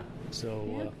 Yeah.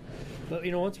 So, but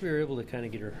once we were able to kind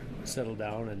of get her settled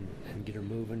down and get her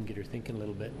moving, get her thinking a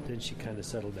little bit, then she kind of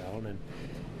settled down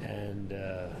and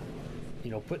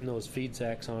putting those feed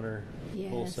sacks on her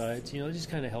both sides, it just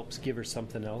kind of helps give her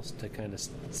something else to kind of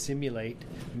simulate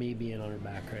me being on her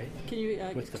back, right? Can you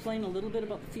explain a little bit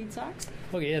about the feed sacks?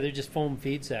 Okay, they're just foam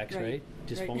feed sacks, right?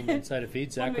 Just foam inside a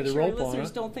feed sack with a rope on it.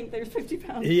 Listeners don't think they're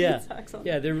 50-pound feed sacks on.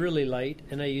 Yeah, they're really light,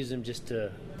 and I use them just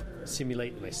to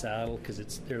simulate my saddle because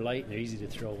they're light and they're easy to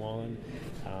throw on.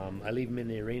 I leave them in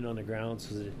the arena on the ground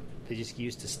so that they just get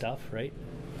used to stuff, right?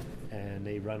 And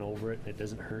they run over it, and it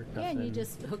doesn't hurt. Nothing. Yeah, and you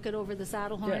just hook it over the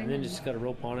saddle horn. Yeah, and then just got a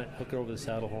rope on it, hook it over the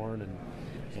saddle horn,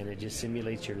 and it just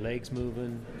simulates your legs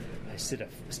moving. I stick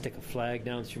a flag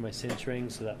down through my cinch ring,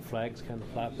 so that flag's kind of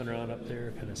flapping around up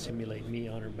there, kind of simulate me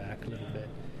on her back a little bit.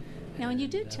 Now, and you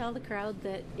did tell the crowd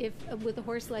that if with a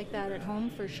horse like that at home,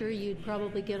 for sure you'd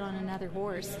probably get on another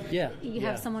horse. Yeah. You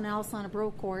have someone else on a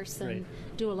broke horse and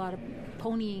do a lot of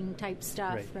ponying type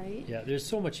stuff, right? Yeah, there's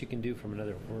so much you can do from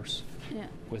another horse. Yeah.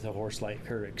 With a horse like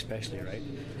her, especially, right?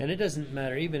 And it doesn't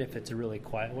matter, even if it's a really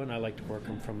quiet one. I like to work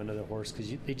them from another horse because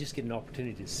they just get an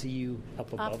opportunity to see you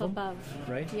up above them,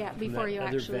 right? Yeah, from before that you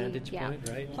other actually vantage point,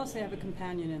 right? Plus, they have a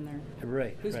companion in there,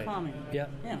 right? Who's calming? Yeah,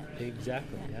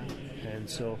 exactly. Yeah, and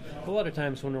so a lot of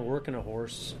times when we're working a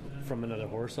horse from another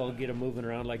horse, I'll get them moving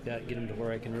around like that, get them to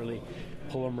where I can really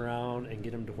pull them around and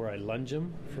get them to where I lunge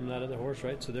them from that other horse,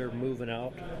 right? So they're moving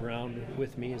around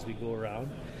with me as we go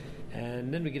around.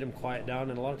 And then we get them quiet down,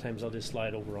 and a lot of times I'll just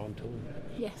slide over onto them.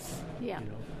 Yes. Yeah. You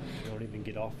know, I don't even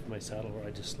get off my saddle, or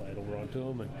I just slide over onto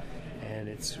them, and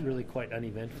it's really quite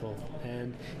uneventful.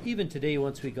 And even today,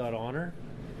 once we got on her,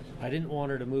 I didn't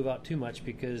want her to move out too much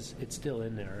because it's still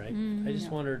in there, right? I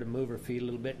just wanted her to move her feet a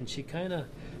little bit, and she kind of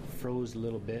froze a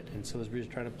little bit, and so as we were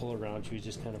trying to pull her around, she was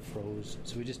just kind of froze.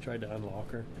 So we just tried to unlock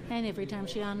her. And every time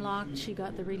she unlocked, she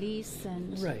got the release,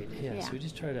 and Right. Yeah. So we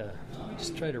just try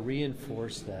to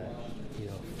reinforce that. You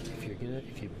know,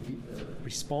 if you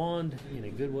respond in a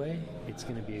good way, it's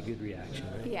going to be a good reaction,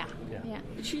 right? Yeah.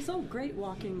 She's all great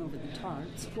walking over the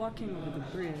tarts, walking over the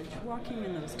bridge, walking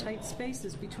in those tight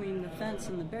spaces between the fence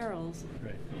and the barrels.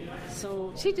 Right.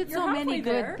 So She did you're so many halfway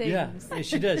good there. things. Yeah,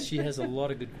 she does. She has a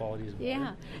lot of good qualities. About Yeah,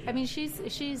 her. I mean,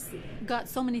 she's got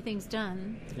so many things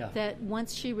done that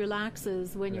once she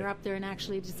relaxes, when you're Right. up there and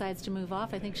actually decides to move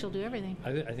off, I think she'll do everything.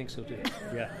 I think so too.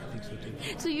 Yeah, I think so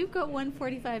too. So you've got one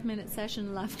 45-minute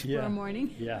session left Yeah. for a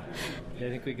morning. Yeah, I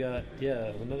think we got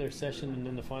another session and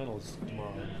then the finals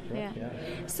tomorrow. Correct? Yeah.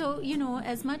 So, you know,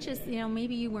 as much as, you know,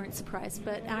 maybe you weren't surprised,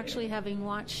 but actually having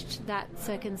watched that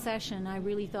second session, I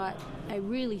really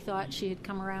thought she had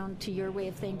come around to your way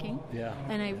of thinking. Yeah.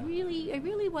 And I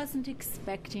really wasn't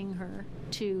expecting her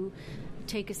to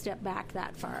take a step back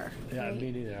that far. Yeah, right?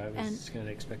 me neither. I was And- kind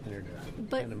of expecting her to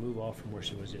But- kind of move off from where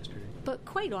she was yesterday. But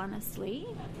quite honestly,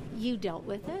 you dealt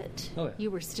with it. Oh, yeah.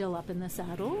 You were still up in the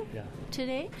saddle Yeah.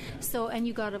 today. So, and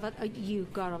you got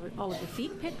all of your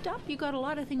feet picked up. You got a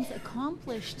lot of things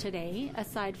accomplished today,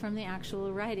 aside from the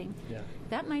actual riding. Yeah.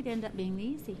 That might end up being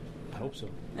easy, I hope so.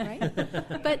 right?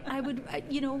 But I would,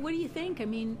 what do you think? I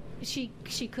mean, she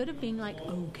could have been like,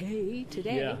 okay,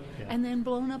 today, Yeah. and then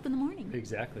blown up in the morning.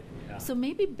 Exactly. Yeah. So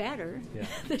maybe better Yeah.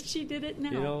 that she did it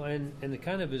now. You know, and the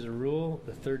kind of as a rule,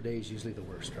 the third day is usually the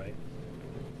worst, right?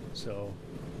 So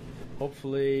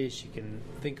hopefully she can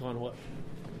think on what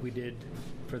we did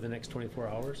for the next 24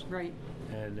 hours. Right.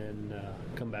 And then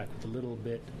come back with a little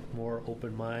bit more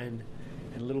open mind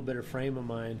and a little better frame of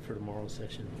mind for tomorrow's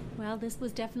session. Well, this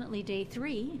was definitely day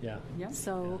 3. Yeah, Yeah.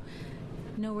 So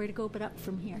nowhere to go but up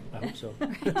from here. I hope so.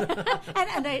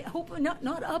 and I hope not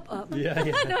up. Yeah,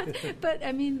 yeah. No, but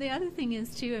I mean, the other thing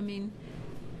is too, I mean,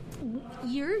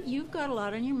 you've got a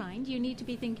lot on your mind. You need to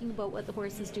be thinking about what the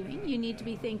horse is doing. You need to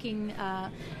be thinking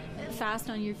fast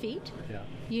on your feet. Yeah,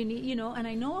 You need, and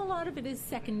I know a lot of it is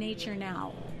second nature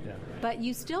now, yeah. but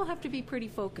you still have to be pretty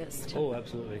focused. Oh,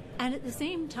 absolutely. And at the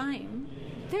same time,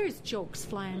 there's jokes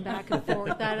flying back and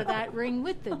forth out of that ring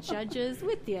with the judges,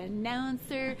 with the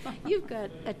announcer. You've got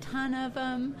a ton of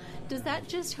them. Does that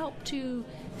just help to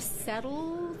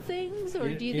settle things, or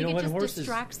do you think it just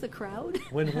distracts the crowd?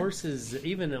 When horses,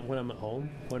 even when I'm at home,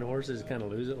 when horses kind of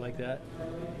lose it like that,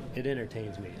 it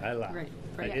entertains me. I laugh. Right.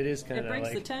 It is kind It of breaks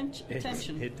like the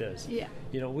tension. It does. Yeah.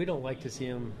 We don't like to see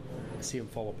them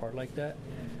fall apart like that,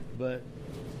 but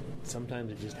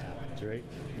sometimes it just happens, right?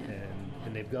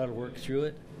 And they've got to work through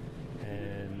it.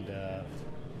 And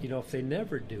if they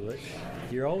never do it,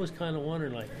 you're always kind of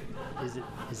wondering, like, is it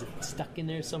stuck in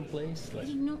there someplace? Like,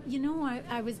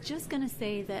 I was just going to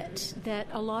say that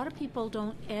a lot of people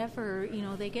don't ever,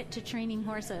 they get to training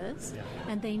horses,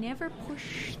 and they never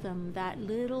push them that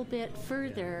little bit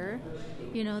further.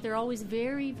 They're always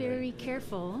very, very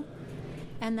careful,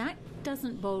 and that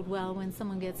doesn't bode well when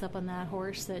someone gets up on that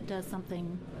horse that does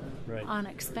something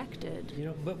unexpected.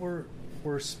 But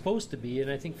we're supposed to be,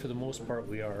 and I think for the most part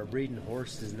we are, breeding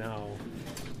horses now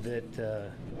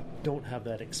that don't have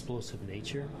that explosive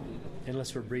nature,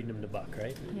 unless we're breeding them to buck,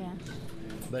 right? Yeah.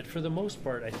 But for the most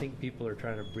part, I think people are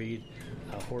trying to breed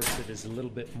a horse that is a little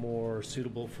bit more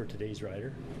suitable for today's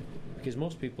rider. Because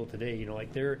most people today,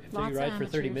 if they ride for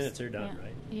 30 minutes, they're done,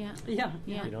 right?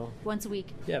 Yeah. Once a week.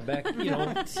 Yeah, back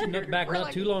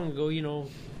not too long ago,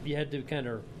 you had to kind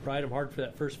of ride them hard for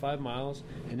that first 5 miles,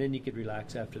 and then you could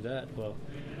relax after that. Well,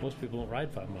 most people don't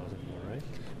ride 5 miles anymore, right?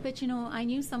 But I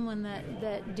knew someone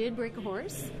that did break a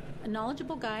horse, a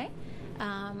knowledgeable guy,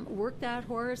 worked that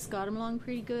horse, got him along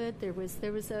pretty good. There was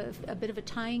a bit of a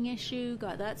tying issue,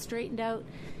 got that straightened out,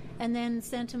 and then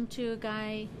sent him to a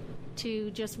guy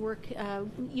to just work,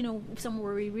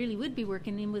 somewhere where he really would be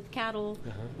working in with cattle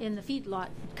in the feedlot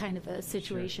kind of a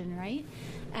situation, right?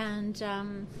 And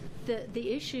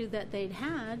the issue that they'd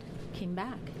had came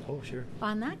back. Oh, sure.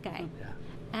 On that guy. Yeah.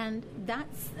 And that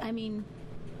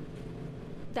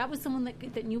was someone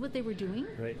that knew what they were doing.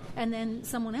 Right. And then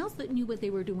someone else that knew what they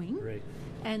were doing. Right.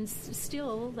 And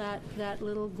still that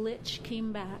little glitch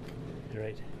came back.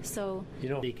 Right. So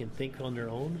they can think on their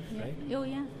own, right? Oh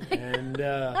yeah. And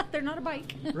they're not a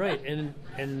bike. Right. And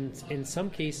in some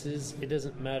cases, it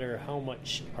doesn't matter how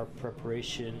much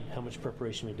preparation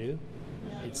we do.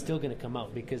 it's still going to come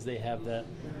out because they have that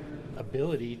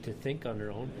ability to think on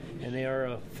their own, and they are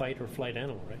a fight or flight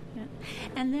animal, right? Yeah.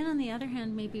 And then on the other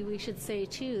hand, maybe we should say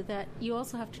too that you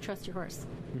also have to trust your horse.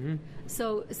 Mm-hmm.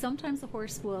 So sometimes the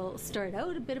horse will start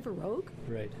out a bit of a rogue,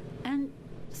 Right. and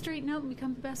straighten out and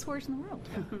become the best horse in the world,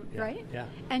 Yeah. right? Yeah.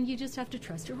 And you just have to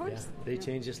trust your Yeah. horse. They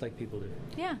change just like people do.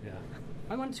 Yeah. Yeah.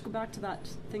 I wanted to go back to that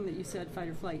thing that you said, fight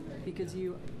or flight, because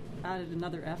you added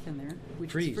another F in there,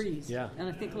 which Freeze, is freeze. yeah. And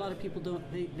I think a lot of people don't.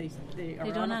 They are They on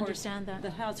don't a horse understand that.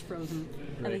 has frozen,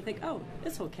 and they Right. think, oh,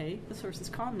 it's okay. This horse is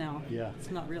calm now. Yeah.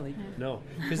 It's not really. No,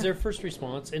 because their first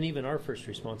response, and even our first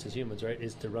response as humans, right,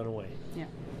 is to run away, Yeah.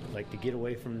 like to get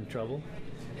away from trouble.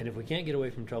 And if we can't get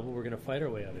away from trouble, we're going to fight our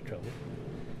way out of trouble.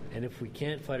 And if we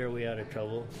can't fight our way out of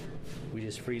trouble, we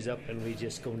just freeze up and we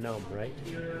just go numb, right?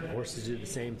 Horses do the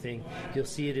same thing. You'll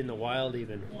see it in the wild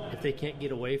even. If they can't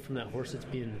get away from that horse that's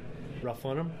being rough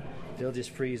on them, they'll just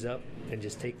freeze up and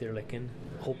just take their licking,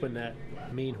 hoping that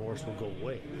mean horse will go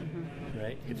away,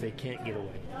 right? If they can't get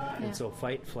away. Yeah. And so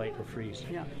fight, flight, or freeze.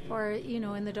 Yeah. Or,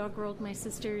 in the dog world, my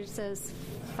sister says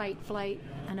fight, flight,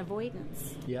 and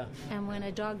avoidance. Yeah. And when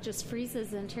a dog just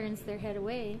freezes and turns their head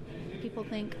away, people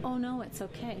think, oh no, it's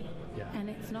okay. Yeah. And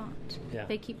it's not. Yeah.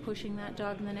 They keep pushing that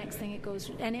dog, and the next thing it goes,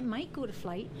 and it might go to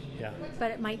flight, Yeah.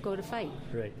 but it might go to fight.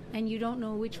 Right. And you don't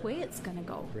know which way it's going to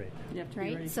go. Right. You have to be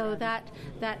ready Right? for So that.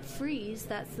 that freeze,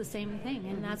 that's the same thing.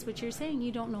 And that's what you're saying.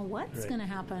 You don't know what's Right. going to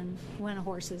happen when a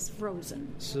horse is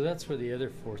frozen. So that's where the other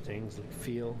four things, like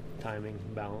feel, timing,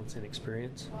 balance, and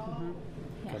experience,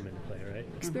 Yeah. come into play, right?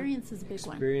 Experience is a big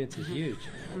one. Experience is huge,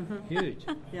 huge.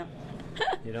 Yeah.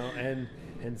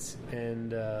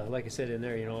 And like I said in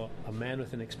there, a man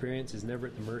with an experience is never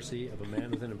at the mercy of a man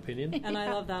with an opinion. And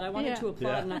I love that. I wanted Yeah. to applaud,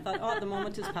 Yeah. and I thought, oh, the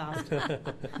moment has passed.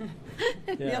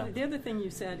 Yeah. The other thing you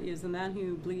said is the man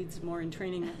who bleeds more in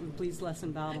training bleeds less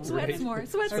in battle. Sweats Right. more.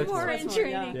 Sweats Sweats more more, in yeah.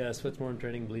 training. Yeah, sweats more in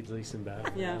training, bleeds least in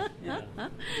battle. Yeah. Yeah.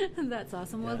 That's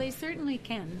awesome. Well, Yeah. they certainly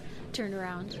can turn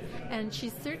around, and she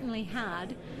certainly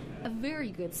had a very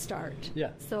good start.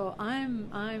 Yeah. So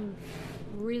I'm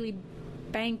really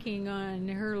banking on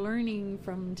her learning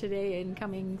from today and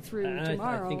coming through And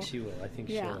tomorrow. I think she will. I think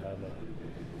Yeah. she'll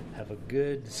have a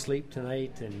good sleep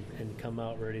tonight and come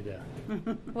out ready to.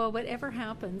 Well, whatever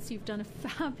happens, you've done a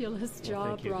fabulous job,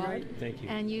 thank you. Rod. Right. Thank you.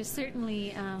 And you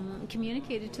certainly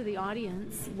communicated to the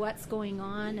audience what's going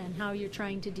on and how you're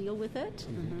trying to deal with it,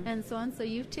 and so on. So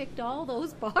you've ticked all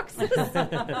those boxes.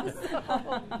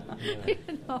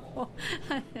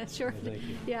 Sure. Thank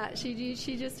you. Yeah, she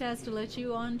just has to let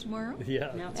you on tomorrow.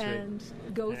 Yeah, Yeah. that's right. And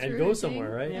go And through go her somewhere,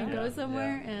 thing, right? And Yeah. go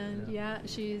somewhere, Yeah. and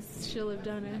she'll have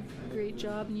done a great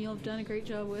job, and you'll have done a great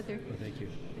job with her. Well, thank you.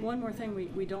 One more thing,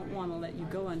 we don't want to let you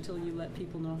go until you let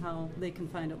people know how they can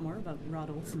find out more about Rod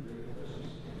Olson.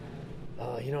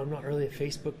 I'm not really a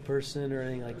Facebook person or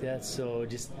anything like that, so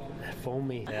just phone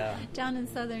me. Yeah. Down in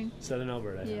Southern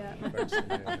Alberta. Yeah. Parson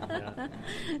there, yeah.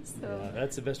 So Yeah,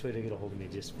 that's the best way to get a hold of me.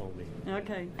 Just phone me.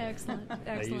 Okay. excellent,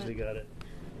 I usually excellent. got it.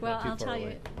 Well, not too I'll far tell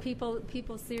away. you,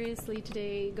 people seriously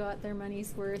today got their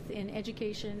money's worth in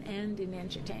education and in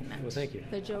entertainment. Well, thank you.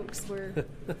 The jokes were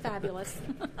fabulous.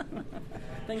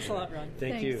 Thanks a lot, Rod.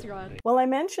 Thank Thanks, you. Rod. Well, I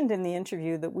mentioned in the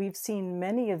interview that we've seen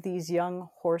many of these young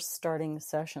horse starting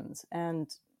sessions. And,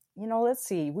 let's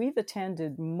see, we've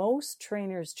attended most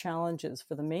trainers' challenges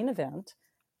for the main event.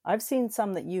 I've seen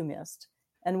some that you missed,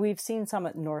 and we've seen some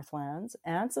at Northlands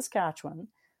and Saskatchewan.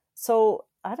 So,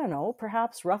 I don't know,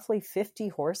 perhaps roughly 50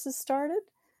 horses started.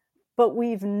 But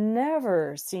we've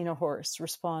never seen a horse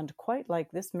respond quite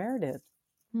like this mare did.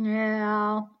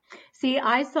 Yeah. See,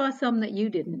 I saw some that you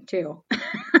didn't too.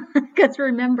 Because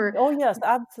remember, Oh, yes,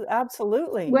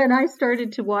 absolutely. when I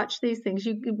started to watch these things,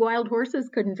 wild horses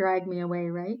couldn't drag me away,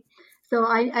 right? So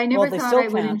I never they thought still I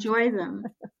would can't. enjoy them,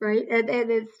 right? And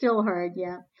it's still hard,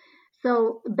 yeah.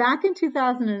 So back in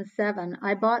 2007,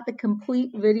 I bought the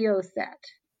complete video set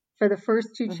for the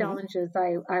first two challenges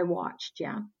I watched,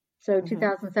 yeah. So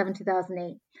 2007,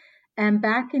 2008. And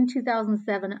back in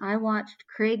 2007, I watched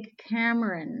Craig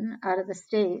Cameron out of the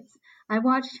States. I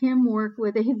watched him work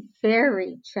with a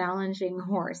very challenging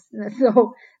horse.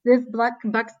 So this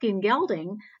buckskin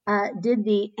gelding did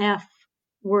the F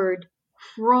word,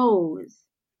 froze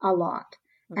a lot.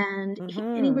 And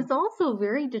he was also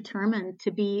very determined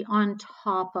to be on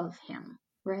top of him,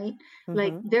 right?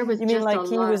 Like there was You mean just like a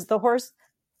he lot. was the horse,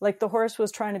 like the horse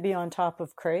was trying to be on top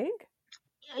of Craig?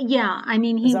 Yeah, I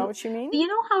mean, Is that what you mean? You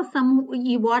know how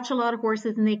you watch a lot of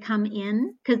horses and they come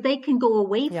in because they can go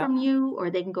away Yeah. from you, or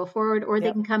they can go forward, or they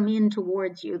Yep. can come in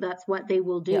towards you. That's what they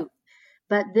will do. Yeah.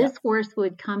 But this horse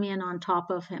would come in on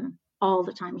top of him all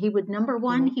the time. He would, number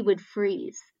one, he would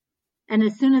freeze. And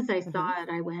as soon as I saw it,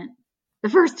 I went, The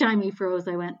first time he froze,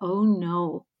 I went, oh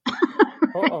no.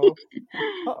 Uh-oh.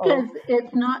 Because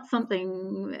it's not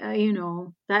something,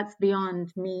 that's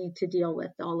beyond me to deal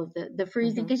with, all of the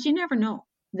freezing, because you never know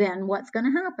then what's going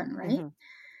to happen, right? Mm-hmm.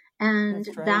 And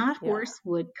That's right, that yeah. horse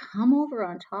would come over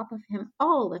on top of him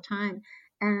all the time.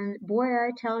 And boy,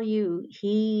 I tell you,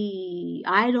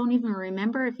 I don't even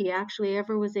remember if he actually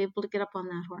ever was able to get up on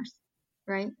that horse,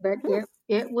 right? But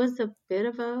it was a bit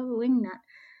of a wingnut.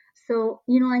 So,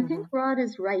 I think Rod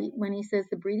is right when he says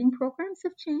the breeding programs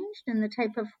have changed and the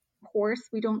type of horse,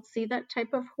 we don't see that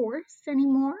type of horse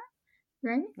anymore,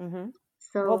 right? Mm-hmm.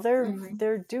 So, Well, anyway.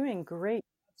 they're doing great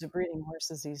with breeding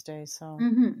horses these days. So,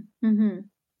 Mm-hmm.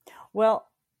 Well,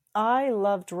 I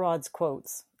loved Rod's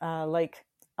quotes. Like,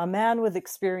 a man with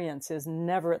experience is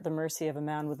never at the mercy of a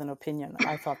man with an opinion.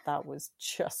 I thought that was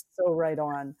just so right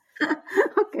on.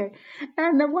 Okay.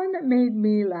 And the one that made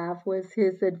me laugh was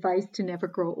his advice to never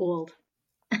grow old.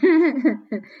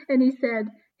 And he said,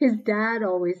 his dad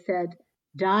always said,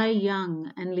 die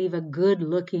young and leave a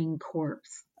good-looking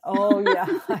corpse. Oh, yeah.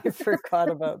 I forgot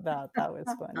about that. That was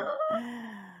funny.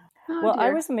 Well, dear.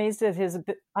 I was amazed at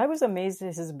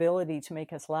his ability to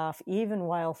make us laugh, even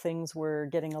while things were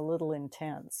getting a little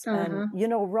intense. And,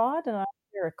 Rod and I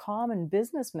are a common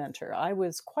business mentor. I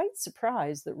was quite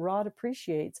surprised that Rod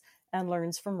appreciates and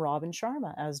learns from Robin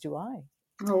Sharma, as do I.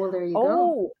 Oh, well, there you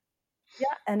go.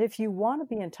 Yeah. And if you want to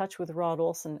be in touch with Rod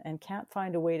Olson and can't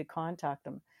find a way to contact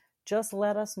him, just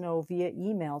let us know via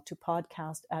email to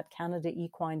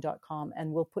podcast@canadaequine.com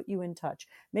and we'll put you in touch.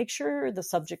 Make sure the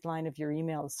subject line of your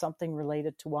email is something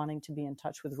related to wanting to be in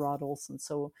touch with Rod Olson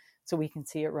so we can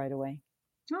see it right away.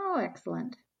 Oh,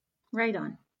 excellent. Right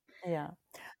on. Yeah.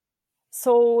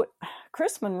 So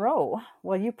Chris Monroe,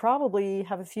 well, you probably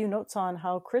have a few notes on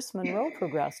how Chris Monroe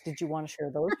progressed. Did you want to share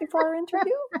those before our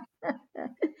interview?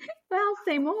 Well,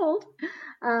 same old.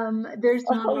 There's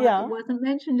not a lot that wasn't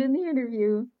mentioned in the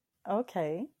interview.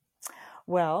 Okay.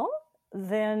 Well,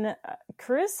 then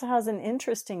Chris has an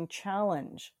interesting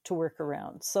challenge to work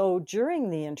around. So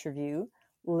during the interview,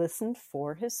 listen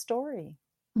for his story.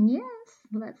 Yes,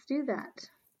 let's do that.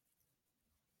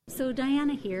 So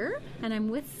Diana here, and I'm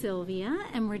with Sylvia,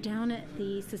 and we're down at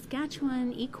the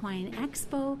Saskatchewan Equine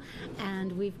Expo,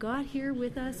 and we've got here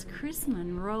with us Chris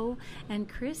Monroe, and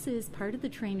Chris is part of the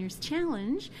Trainers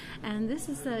Challenge, and this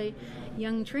is a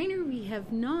young trainer we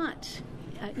have not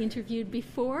interviewed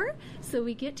before, so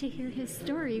we get to hear his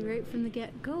story right from the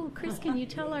get-go. Chris, can you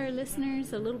tell our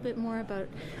listeners a little bit more about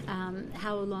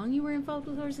how long you were involved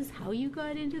with horses, how you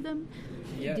got into them?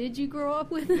 Yeah. Did you grow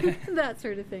up with them? That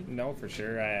sort of thing. No, for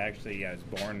sure. I was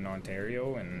born in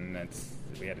Ontario, and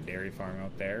we had a dairy farm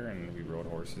out there, and we rode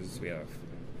horses.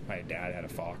 My dad had a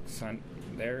fox hunt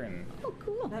there, and oh,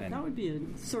 cool. That would be a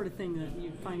sort of thing that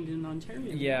you'd find in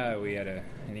Ontario. Yeah,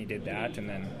 and he did that, and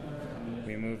then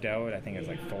we moved out. I think it was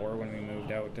like 4 when we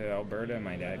moved out to Alberta.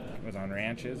 My dad was on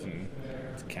ranches, and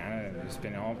it's kind of just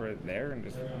been over there and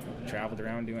just traveled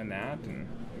around doing that. And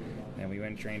then we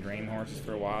went and trained rein horses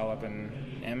for a while up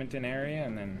in Edmonton area,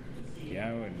 and then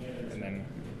and then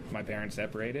my parents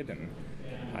separated, and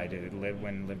I lived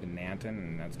in Nanton,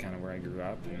 and that's kind of where I grew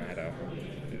up. And I had a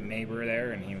neighbor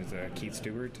there, and he was Keith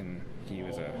Stewart, and he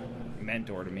was a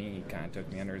mentor to me. He kind of took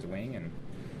me under his wing, and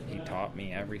he taught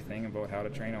me everything about how to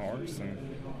train a horse,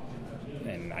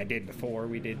 and I did before.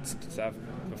 We did stuff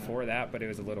before that, but it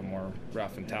was a little more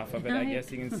rough and tough of it, I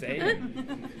guess you can say.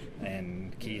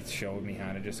 And Keith showed me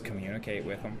how to just communicate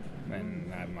with him,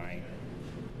 and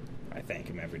I thank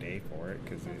him every day for it,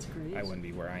 because I wouldn't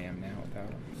be where I am now without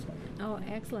him. So. Oh,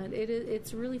 excellent.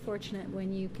 It's really fortunate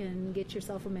when you can get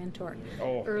yourself a mentor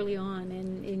early on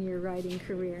in your riding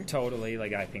career. Totally.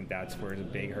 Like, I think that's where the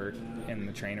big hurt in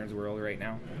the trainers world right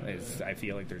now is I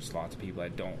feel like there's lots of people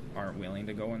that aren't willing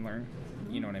to go and learn.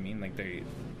 You know what I mean? Like, they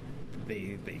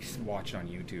watch it on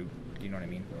YouTube. You know what I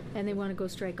mean? And they want to go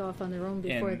strike off on their own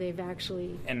before they've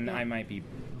actually... And I might be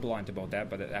blunt about that,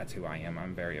 but that's who I am.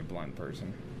 I'm very a blunt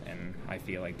person. And I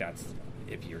feel like that's,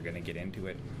 if you're going to get into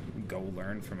it, go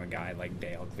learn from a guy like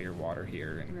Dale Clearwater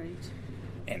here.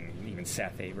 And even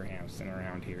Seth Abrahamson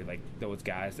around here. Like, those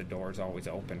guys, the door's always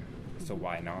open. So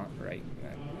why not, right?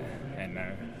 And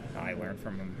I learned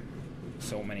from them.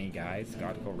 So many guys,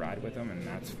 got to go ride with them, and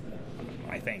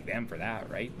I thank them for that,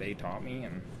 right? They taught me,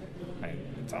 and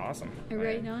it's awesome.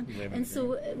 Right on. And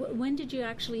so when did you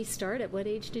actually start? At what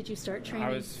age did you start training?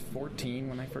 I was 14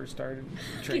 when I first started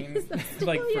training,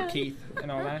 like for Keith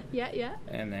and all that. Yeah.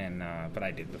 And then, but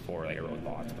I did before, like I rode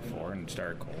lots before and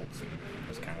started colts, and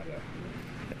was kind of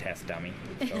the test dummy.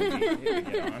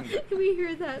 So we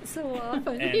hear that so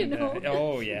often, and,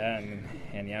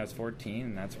 I was 14,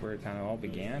 and that's where it kind of all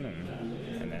began,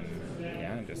 and then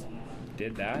of just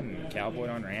did that and cowboyed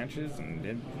on ranches and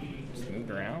just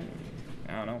moved around.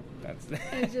 I don't know.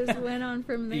 It just went on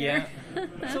from there.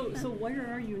 Yeah. So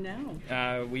where are you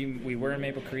now? We were in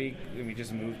Maple Creek, and we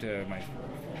just moved to my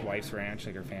wife's ranch,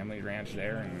 like her family ranch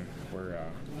there, and we're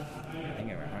I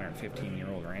think a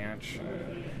 115-year-old ranch.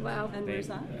 Wow. And where's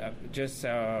that? Just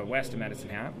west of Medicine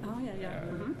Hat. Oh yeah.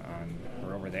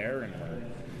 We're over there, and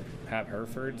we have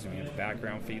Herefords, and we have a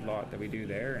background feedlot that we do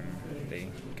there, and they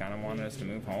kind of wanted us to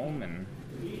move home, and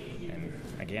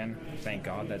again, thank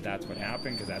God that's what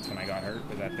happened, because that's when I got hurt,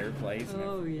 was at their place.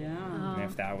 Oh yeah. And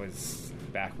if that was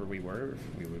back where we were,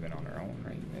 we would have been on our own,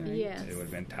 right? Yes. It would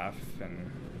have been tough,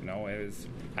 and no,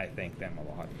 I thank them a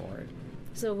lot for it.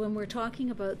 So when we're talking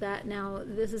about that now,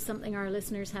 this is something our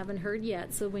listeners haven't heard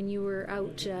yet. So when you were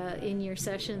out in your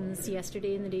sessions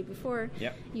yesterday and the day before,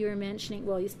 Yep. you were mentioning,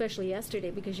 well, especially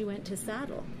yesterday, because you went to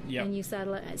saddle. Yep. And you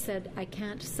said, I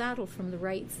can't saddle from the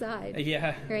right side.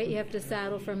 Yeah. Right? You have to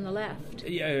saddle from the left.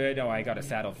 Yeah, no, I got to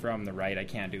saddle from the right. I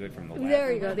can't do it from the left.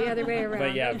 There you go, the other way around.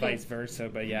 But yeah, Okay. vice versa.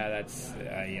 But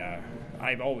yeah,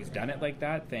 I've always done it like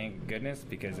that, thank goodness,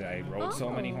 because I rode so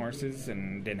many horses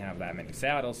and didn't have that many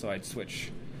saddles, so I'd switch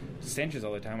cinches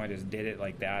all the time. I just did it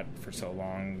like that for so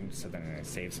long, so then I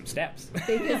saved some steps.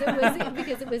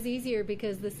 because it was easier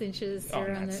because the cinches are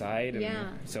on that side. And yeah.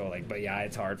 So but yeah,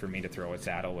 it's hard for me to throw a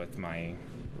saddle with my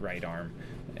right arm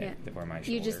or my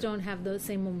shoulder. You just don't have the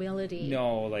same mobility.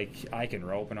 No, like I can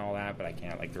rope and all that, but I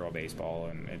can't like throw a baseball,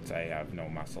 and I have no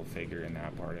muscle figure in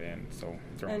that part of it. So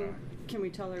And can we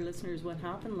tell our listeners what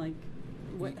happened? Like,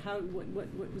 what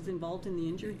was involved in the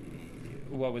injury?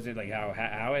 What was it like? How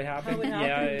it happened? How it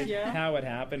happened, yeah. How it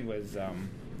happened was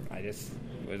it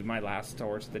was my last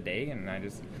horse of the day, and I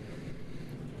just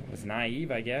was naive,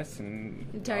 I guess,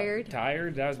 and tired.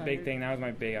 That was a big thing. That was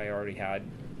my big. I already had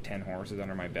 10 horses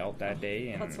under my belt that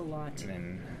day, and that's a lot. And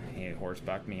then he horse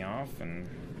bucked me off, and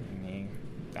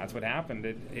that's what happened.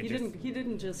 He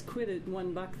didn't just quit at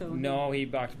one buck though. No, he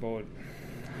bucked about,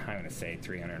 I'm going to say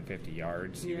 350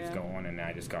 yards. He was going, and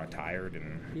I just got tired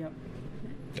and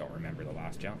don't remember the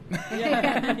last jump. But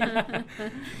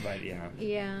yeah.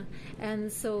 Yeah,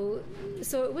 and so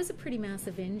it was a pretty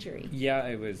massive injury. Yeah,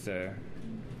 it was.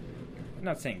 I'm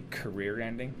not saying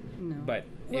career-ending, but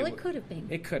it could have been.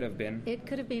 It could have been. It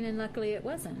could have been, and luckily it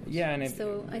wasn't. Yeah, and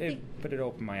it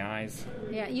opened my eyes.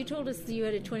 Yeah, you told us that you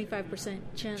had a 25%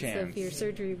 chance of your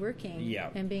surgery working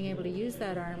and being able to use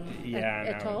that arm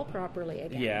at all properly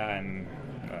again. Yeah, and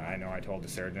I know I told the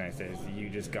surgeon, I said, you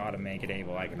just got to make it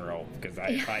able I can rope, because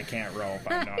if I can't rope,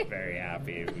 I'm not very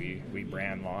happy. We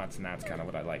brand lots, and that's kind of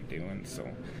what I like doing, so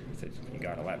I said, you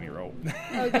got to let me rope.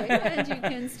 Okay, and you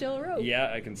can still rope.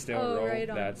 Yeah, I can still rope. Right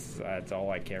on. That's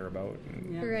all I care about.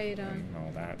 Right on. And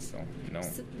all that, so no.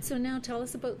 So now tell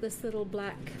us about this little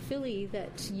black filly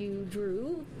that you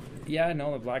drew. Yeah,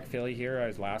 no, the black filly here, I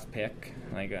was last pick.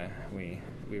 Like we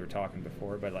were talking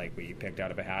before, but like we picked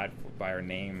out of a hat by our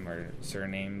name or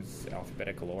surnames,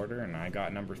 alphabetical order, and I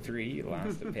got number 3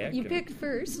 last to pick. You picked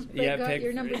first, but got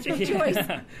your number 3 choice.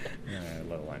 A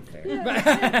little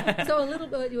unfair. So a little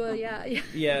bit, well, yeah.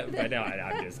 Yeah, but no,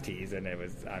 I'm just teasing.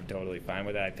 I'm totally fine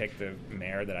with it. I picked the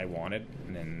mare that I wanted,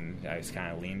 and then I was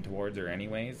kind of leaned towards her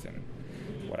anyways, and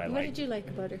what did you like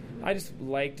about her? I just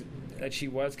liked that she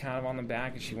was kind of on the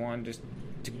back, and she wanted just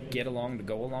to get along to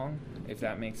go along, if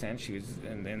that makes sense. She was,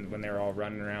 and then when they were all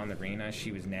running around the arena,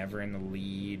 she was never in the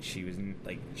lead. She was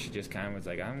like, she just kind of was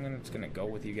like, I'm just gonna go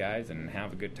with you guys and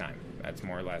have a good time. That's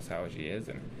more or less how she is,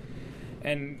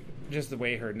 and just the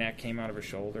way her neck came out of her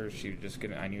shoulders,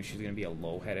 I knew she was gonna be a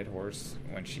low-headed horse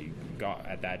when she got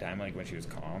at that time. Like when she was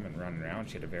calm and running around,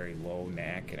 she had a very low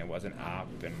neck, and it wasn't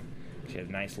up, and she had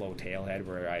a nice low tail head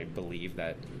where I believe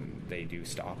that they do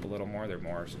stop a little more. They're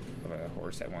more of a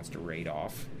horse that wants to raid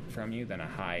off from you than a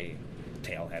high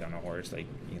tail head on a horse. Like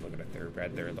you look at a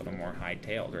thoroughbred, they're a little more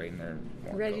high-tailed, right? And they're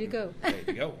more ready to go. Ready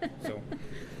to go. So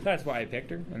that's why I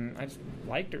picked her, and I just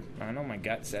liked her. I know my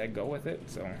gut said go with it,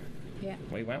 so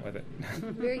we went with it.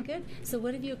 Very good. So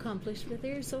what have you accomplished with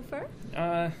her so far?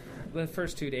 The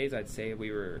first 2 days, I'd say I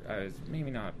was maybe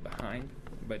not behind,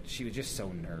 but she was just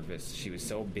so nervous. She was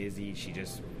so busy. She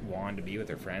just wanted to be with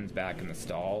her friends back in the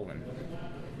stall,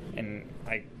 and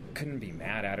I couldn't be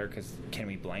mad at her, because can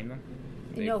we blame them?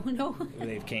 No.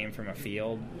 They've came from a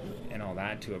field and all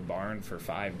that to a barn for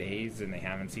 5 days, and they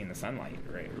haven't seen the sunlight,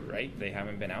 right? They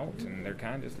haven't been out, and they're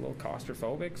kind of just a little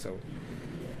claustrophobic, so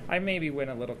I maybe went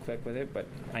a little quick with it, but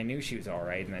I knew she was all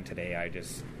right, and then today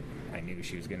I knew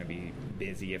she was going to be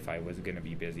busy if I was going to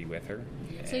be busy with her.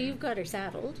 So you've got her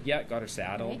saddled. Yeah, got her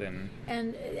saddled. Okay.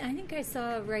 And I think I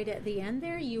saw right at the end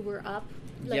there you were up.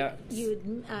 Like Yeah.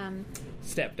 you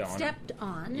stepped on. stepped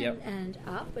on Yep. and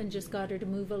up and just got her to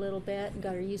move a little bit and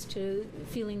got her used to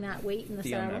feeling that weight in the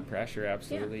Feeling saddle. that pressure,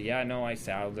 absolutely. Yeah, no, I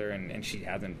saddled her, and she's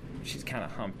kind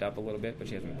of humped up a little bit, but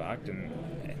she hasn't bucked, and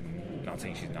not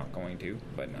saying she's not going to,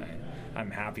 but I'm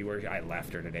happy where I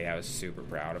left her today. I was super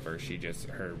proud of her.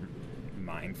 Her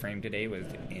mind frame today was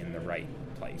in the right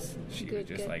place. She was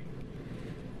just good. like,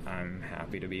 I'm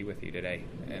happy to be with you today,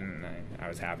 and I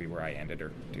was happy where I ended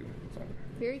her too. So.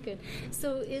 Very good.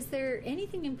 So is there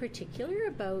anything in particular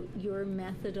about your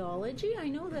methodology? I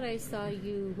know that I saw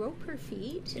you rope her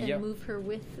feet and Yep. move her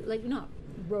with, like, not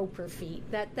rope her feet.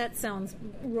 That sounds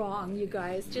wrong, you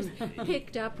guys. Just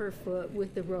picked up her foot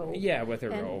with the rope. Yeah, with her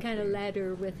and rope. kind of led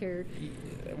her with her.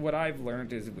 What I've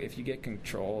learned is if you get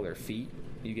control of their feet,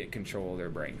 you get control of their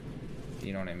brain.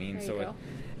 You know what I mean? There you go.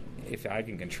 If I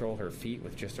can control her feet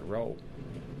with just a rope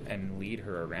and lead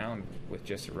her around with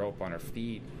just a rope on her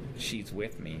feet, she's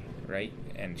with me, right?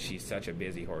 And she's such a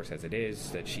busy horse as it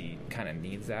is that she kind of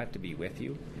needs that to be with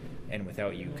you, and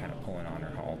without you kind of pulling on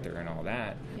her halter and all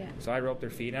that. Yeah. So I rope their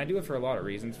feet, and I do it for a lot of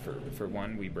reasons. For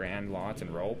one, we brand lots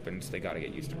and rope, and so they got to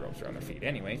get used to ropes around their feet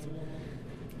anyways.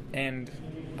 And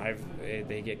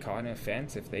they get caught in a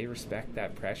fence if they respect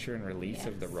that pressure and release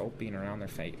of the rope being around their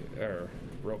feet, or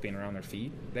rope being around their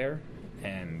feet there,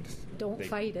 and Don't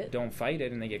fight it. Don't fight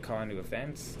it, and they get caught into a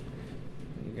fence.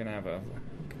 You're gonna have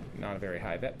not a very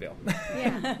high vet bill.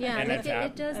 Yeah, yeah. And Like that's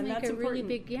it does and make that's a really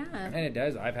important. big, And it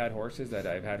does. I've had horses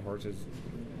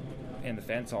in the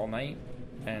fence all night,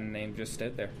 and they just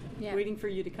stood there yeah. Waiting for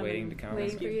you to come waiting in. to come.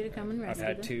 Waiting for you to come and I've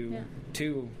rescue had them.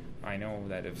 two I know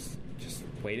that have just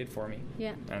waited for me.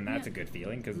 Yeah. And that's Yeah. a good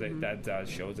feeling because that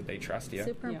shows that they trust you.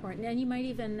 Super Yeah. important. And you might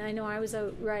even, I know I was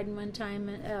out riding one time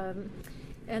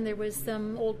and there was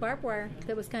some old barbed wire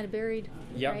that was kind of buried.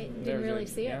 Yeah, Right? Didn't there's really a-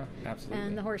 see it. yeah, absolutely.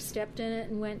 And the horse stepped in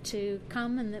it and went to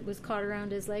come and it was caught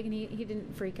around his leg and he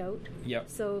didn't freak out.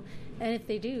 Yep. So, and if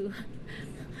they do,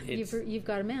 you've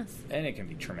got a mess. And it can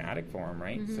be traumatic for them,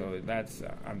 right? Mm-hmm. So that's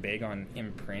I'm big on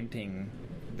imprinting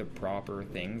the proper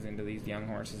things into these young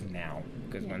horses now,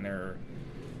 because Yeah.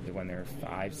 when they're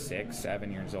 5, 6,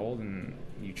 7 years old and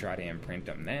you try to imprint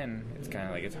them, then it's kind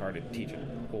of like it's hard to teach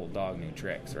an old dog new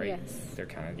tricks, right? Yes. They're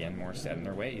kind of getting more set in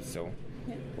their ways, so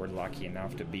Yeah. we're lucky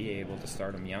enough to be able to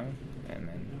start them young and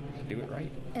then do it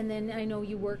right. And then I know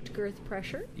you worked girth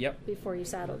pressure. Yep. Before you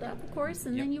saddled up, of course,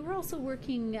 and Yep. then you were also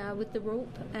working with the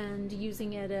rope and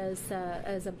using it as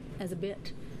a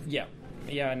bit. Yeah,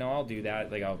 no, I'll do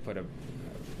that. Like I'll put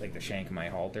the shank of my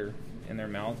halter in their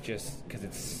mouth, just because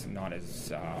it's not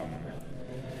as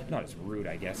rude,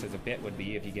 I guess, as a bit would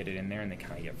be if you get it in there and they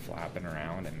kind of get flapping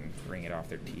around and wring it off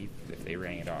their teeth. If they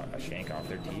wring a shank off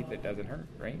their teeth, it doesn't hurt,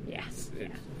 right? Yes.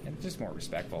 It's just more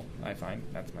respectful, I find.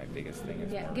 That's my biggest thing.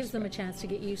 Is Yeah, more it gives them a respect. chance to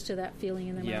get used to that feeling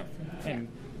in their Yeah. mouth. And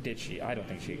did she? I don't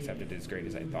think she accepted it as great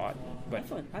as I thought. But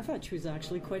I thought she was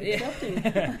actually quite Yeah.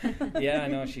 accepting. Yeah, I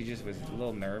know she just was a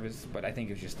little nervous, but I think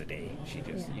it was just the day. She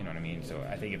just, Yeah. you know what I mean? So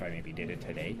I think if I maybe did it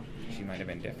today, she might have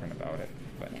been different about it.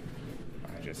 But Yeah.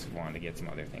 I just wanted to get some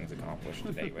other things accomplished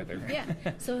today with her. Yeah.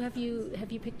 So have you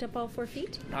picked up all 4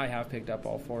 feet? I have picked up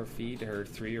all 4 feet. Her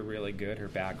 3 are really good. Her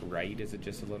back right is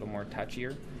just a little more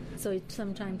touchier. So it's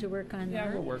some time to work on Yeah,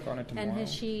 her. we'll work on it tomorrow. And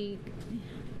has she?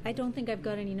 I don't think I've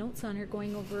got any notes on her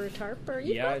going over a tarp. Or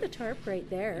you've Yeah. got the tarp right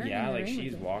there. Yeah, in the like ring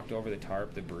she's with it. walked over the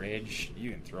tarp, the bridge.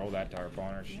 You can throw that tarp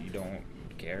on her. She don't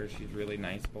care. She's really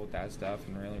nice about that stuff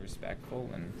and really respectful.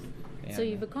 And yeah. So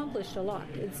you've accomplished a lot.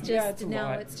 It's just Yeah, it's a now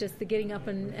lot. it's just the getting up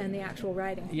and the actual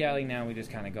riding. Yeah, like now we just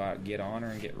kind of got to get on her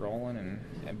and get rolling,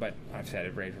 but I've said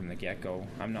it right from the get-go.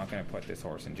 I'm not going to put this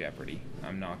horse in jeopardy.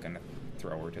 I'm not going to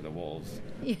throw her to the wolves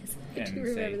Yes, I and do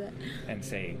remember say that. and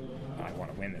say I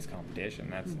want to win this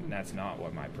competition. That's not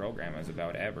what my program is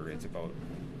about ever. It's about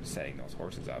setting those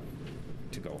horses up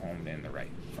to go home in the right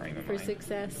frame of For mind.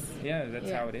 success. Yeah, that's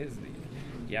Yeah. how it is.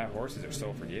 Yeah, horses are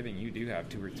so forgiving. You do have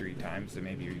 2 or 3 times to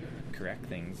maybe correct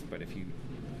things, but if you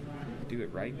do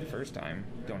it right the first time,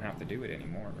 don't have to do it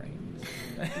anymore,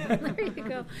 right? There you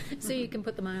go. So you can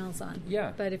put the miles on.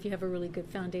 Yeah. But if you have a really good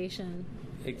foundation,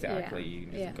 Exactly. Yeah, You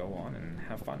just yeah. go on and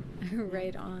have fun.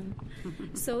 right on.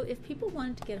 So if people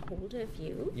wanted to get a hold of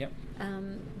you, Yep.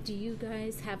 Do you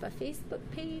guys have a Facebook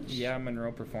page? Yeah,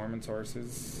 Monroe Performance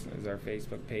Horses is our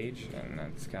Facebook page, and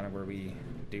that's kind of where we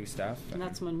do stuff. And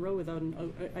that's Monroe without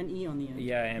an E on the end.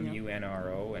 Yeah,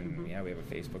 MUNRO, and yeah, we have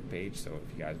a Facebook page. So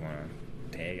if you guys want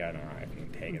to tag, I don't know if you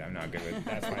can tag it. I'm not good with.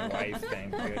 That's my wife.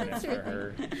 Thank goodness for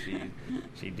her.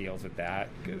 She deals with that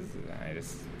because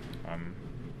I'm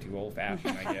too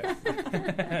old-fashioned, I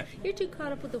guess. You're too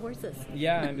caught up with the horses.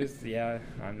 Yeah,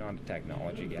 I'm not a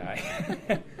technology guy.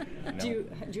 No.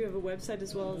 Do you have a website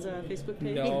as well as a Facebook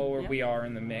page? No, Yeah. we are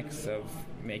in the mix of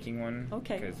making one.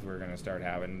 Okay. Because we're going to start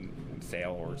having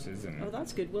sale horses. And Oh,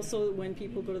 that's good. Well, so when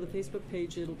people go to the Facebook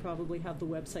page, it'll probably have the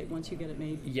website once you get it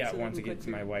made. yeah, so they once can it gets,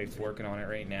 click my through. wife's working on it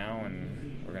right now,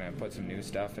 and we're going to put some new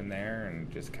stuff in there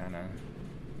and just kind of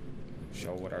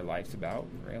show what our life's about,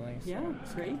 really. So Yeah,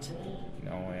 great.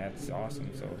 that's awesome.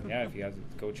 So, yeah, if you guys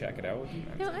go check it out.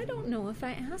 Now, I don't know if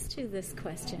I asked you this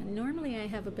question. Normally I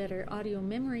have a better audio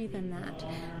memory than that.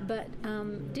 But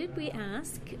did we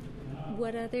ask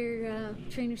what other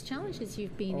trainers' challenges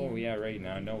you've been in? Oh, yeah, right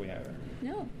now. No, we haven't.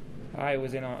 No. I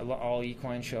was in an all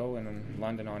equine show in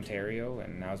London, Ontario,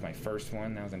 and that was my first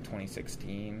one. That was in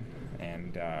 2016.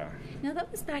 And Now, that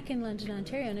was back in London,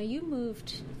 Ontario. Now, you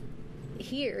moved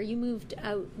here. You moved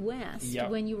out west Yep.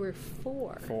 when you were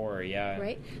 4. yeah.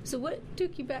 Right? So what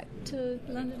took you back to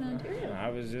London, Ontario? I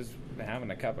was just having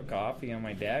a cup of coffee on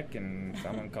my deck, and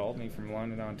someone called me from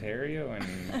London, Ontario,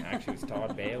 and actually it was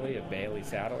Todd Bailey of Bailey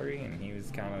Saddlery, and he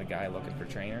was kind of the guy looking for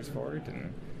trainers for it,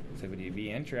 and said, would you be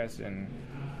interested? And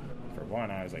for one,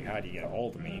 I was like, how do you get a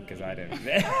hold of me? Because I didn't.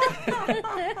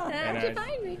 How'd you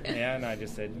find me? Yeah, and I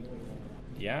just said,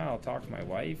 yeah, I'll talk to my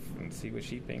wife and see what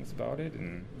she thinks about it,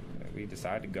 and we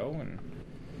decided to go and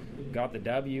got the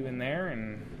W in there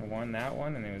and won that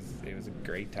one, and it was a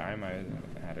great time. I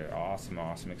had an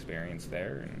awesome experience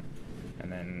there, and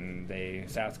then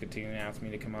Saskatoon asked me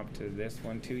to come up to this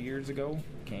one 2 years ago.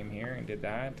 Came here and did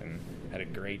that, and had a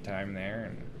great time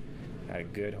there, and had a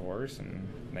good horse, and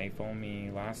they phoned me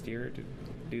last year to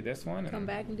do this one. Come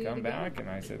back and do it Come again. back, and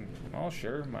I said, oh,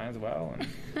 sure, might as well, and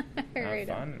Right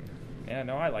have on. fun. Yeah,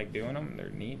 no, I like doing them. They're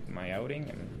neat, my outing,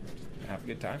 and just have a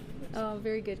good time. Oh,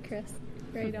 very good, Chris.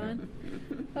 Right on.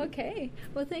 Okay.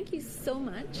 Well, thank you so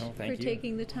much Oh, thank for you.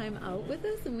 taking the time out with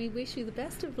us, and we wish you the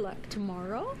best of luck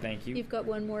tomorrow. Thank you. You've got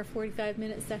one more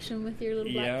 45-minute session with your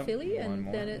little Yeah, black filly, one and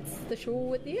more. then it's the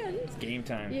show at the end. It's game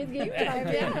time. It's game time,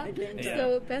 yeah. Yeah.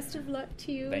 So best of luck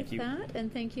to you Thank with you. that,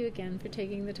 and thank you again for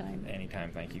taking the time.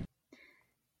 Anytime, thank you.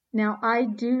 Now, I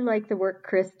do like the work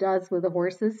Chris does with the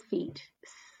horse's feet.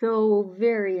 So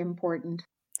very important.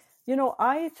 You know,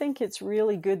 I think it's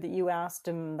really good that you asked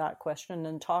him that question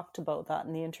and talked about that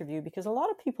in the interview, because a lot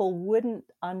of people wouldn't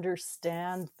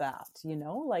understand that, you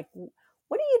know, like,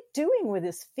 what are you doing with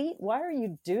his feet? Why are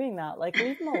you doing that? Like,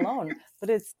 leave him alone. But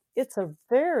it's a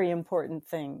very important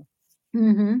thing.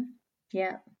 Mm-hmm.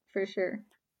 Yeah, for sure.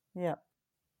 Yeah.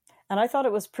 And I thought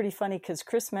it was pretty funny because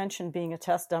Chris mentioned being a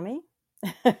test dummy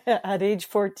at age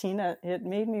 14. It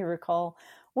made me recall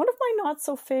one of my not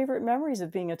so favorite memories of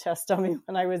being a test dummy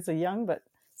when I was a young but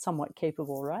somewhat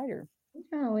capable rider.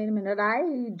 Oh, wait a minute.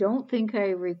 I don't think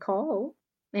I recall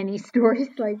any stories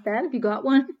like that. Have you got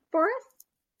one for us?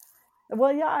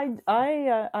 Well,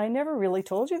 yeah, I never really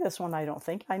told you this one. I don't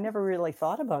think I never really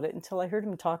thought about it until I heard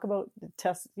him talk about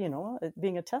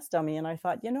being a test dummy, and I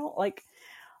thought, like,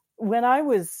 when I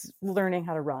was learning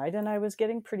how to ride and I was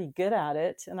getting pretty good at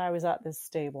it, and I was at this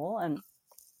stable, and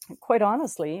quite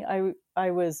honestly,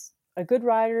 I was a good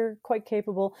rider, quite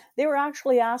capable. They were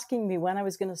actually asking me when I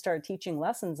was going to start teaching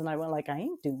lessons, and I went like, I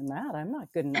ain't doing that. I'm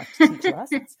not good enough to teach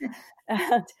lessons.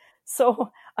 And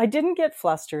so I didn't get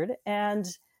flustered, and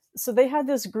so they had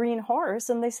this green horse,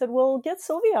 and they said, well, get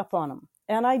Sylvia up on him.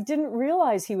 And I didn't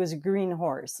realize he was a green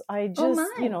horse. I just,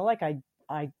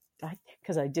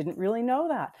 because I didn't really know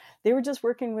that. They were just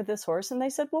working with this horse, and they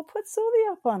said, well, put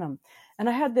Sylvia up on him. And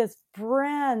I had this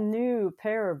brand new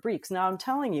pair of breeks. Now, I'm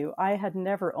telling you, I had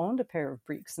never owned a pair of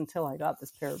breeks until I got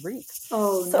this pair of breeks.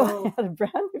 Oh, So no. I had a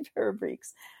brand new pair of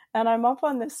breeks. And I'm up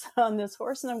on this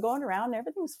horse, and I'm going around, and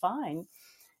everything's fine.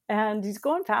 And he's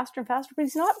going faster and faster, but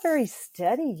he's not very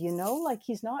steady, like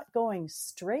he's not going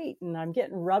straight, and I'm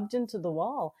getting rubbed into the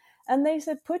wall. And they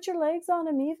said, put your legs on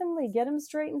him evenly, get him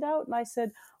straightened out. And I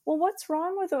said, well, what's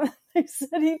wrong with him? They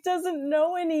said, he doesn't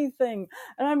know anything.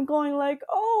 And I'm going like,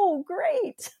 oh,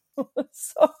 great.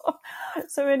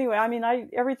 So anyway, I mean,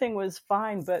 everything was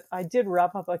fine, but I did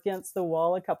rub up against the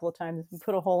wall a couple of times and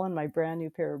put a hole in my brand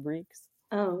new pair of breeks.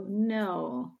 Oh,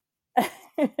 no.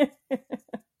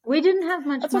 We didn't have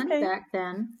much That's money okay. back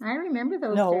then. I remember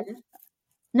those No. days.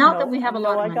 Not No, that we have a no,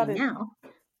 lot I of got money it. now.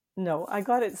 No, I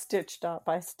got it stitched up.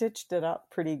 I stitched it up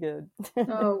pretty good.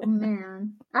 Oh,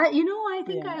 man. I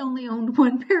think Yeah. I only owned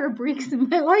one pair of breeks in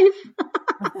my life.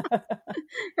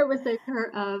 It was a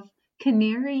pair of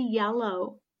canary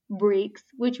yellow breeks,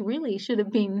 which really should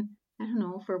have been, I don't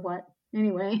know for what.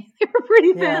 Anyway, they were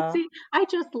pretty Yeah. fancy. I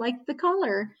just liked the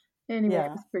color. Anyway, Yeah.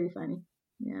 it was pretty funny.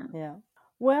 Yeah. Yeah.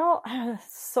 Well,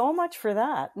 so much for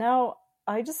that. Now,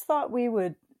 I just thought we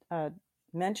would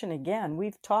mention again,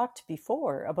 we've talked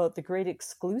before about the great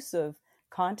exclusive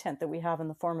content that we have in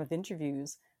the form of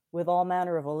interviews with all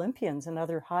manner of Olympians and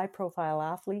other high-profile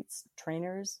athletes,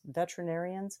 trainers,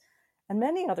 veterinarians, and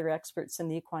many other experts in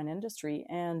the equine industry,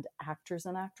 and actors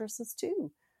and actresses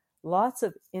too. Lots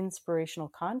of inspirational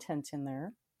content in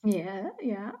there. Yeah,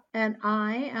 yeah. And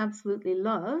I absolutely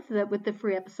love that with the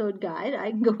free episode guide,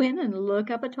 I can go in and look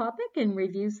up a topic and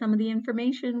review some of the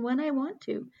information when I want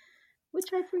to, which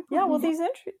I frequently Yeah, well, do.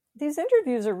 these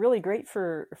interviews are really great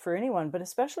for anyone, but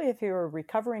especially if you're a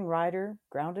recovering rider,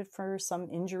 grounded for some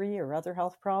injury or other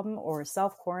health problem, or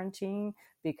self-quarantine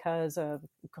because of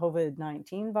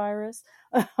COVID-19 virus.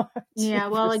 Yeah,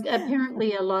 well, Jeepers.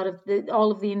 apparently all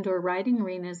of the indoor riding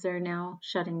arenas are now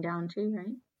shutting down too,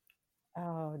 right?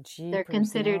 Oh, They're jeepers,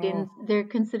 considered no. they're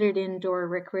considered indoor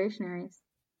recreation areas.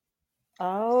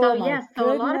 Oh, So my yes,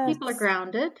 so a lot of people are goodness.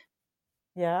 grounded.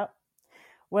 Yeah.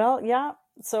 Well, yeah.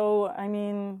 So, I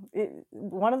mean,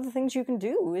 one of the things you can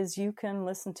do is you can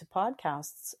listen to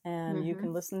podcasts and you Mm-hmm.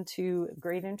 can listen to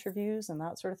great interviews and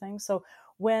that sort of thing. So,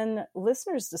 when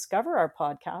listeners discover our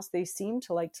podcast, they seem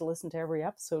to like to listen to every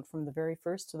episode from the very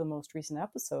first to the most recent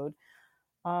episode.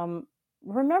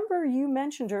 Remember, you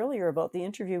mentioned earlier about the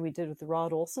interview we did with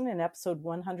Rod Olson in episode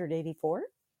 184?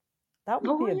 That would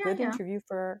Oh be a yeah, good yeah. interview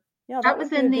for, yeah, That that was would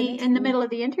be a good in the interview. middle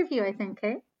of the interview, I think,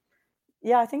 eh?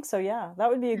 Yeah, I think so. Yeah, that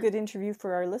would be a good interview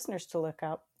for our listeners to look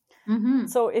up. Mm-hmm.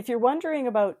 So if you're wondering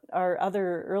about our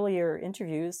other earlier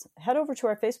interviews, head over to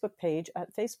our Facebook page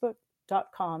at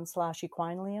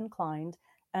facebook.com/equinely inclined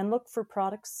and look for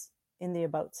products in the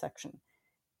About section.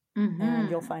 And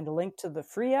you'll Mm-hmm. find a link to the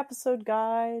free episode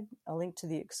guide, a link to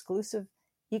the exclusive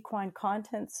equine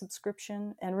content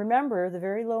subscription. And remember, the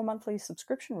very low monthly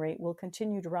subscription rate will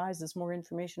continue to rise as more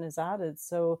information is added.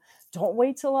 So don't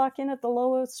wait to lock in at the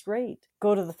lowest rate.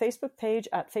 Go to the Facebook page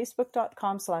at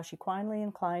facebook.com/equinely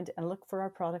inclined and look for our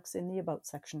products in the About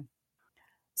section.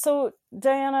 So,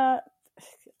 Diana,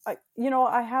 I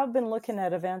have been looking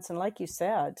at events, and like you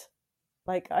said,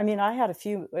 I had a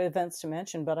few events to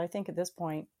mention, but I think at this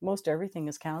point, most everything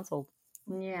is canceled.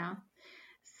 Yeah.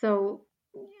 So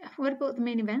what about the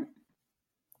main event?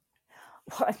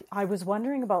 Well, I was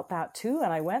wondering about that too,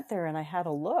 and I went there and I had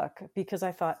a look because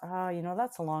I thought,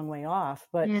 that's a long way off.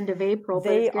 But The end of April, but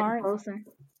they it's getting aren't. closer.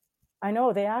 I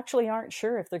know they actually aren't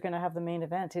sure if they're going to have the main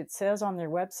event. It says on their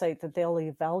website that they'll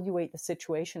evaluate the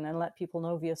situation and let people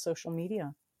know via social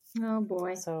media. Oh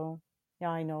boy. So, yeah,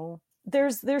 I know.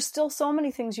 There's still so many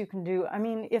things you can do. I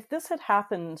mean, if this had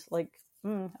happened I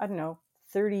don't know,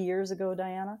 30 years ago,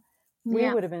 Diana, we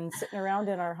Yeah. would have been sitting around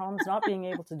in our homes not being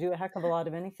able to do a heck of a lot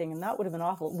of anything, and that would have been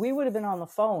awful. We would have been on the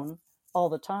phone all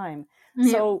the time.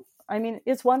 Yeah. So, I mean,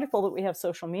 it's wonderful that we have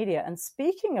social media. And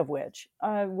speaking of which,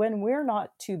 when we're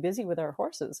not too busy with our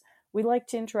horses, we like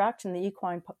to interact in the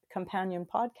Equine Companion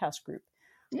podcast group.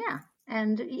 Yeah.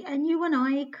 And you and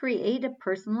I create a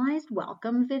personalized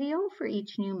welcome video for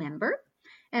each new member.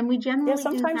 And we generally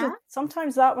do that.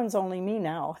 Sometimes that one's only me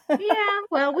now. Yeah,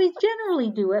 well, we generally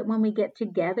do it when we get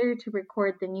together to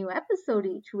record the new episode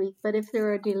each week. But if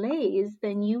there are delays,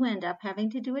 then you end up having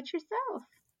to do it yourself.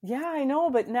 Yeah, I know.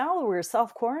 But now we're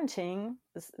self-quarantining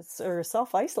or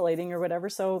self-isolating or whatever.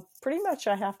 So pretty much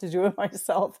I have to do it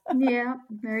myself. Yeah,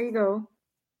 there you go.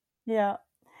 Yeah.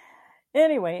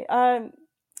 Anyway,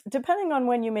 depending on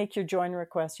when you make your join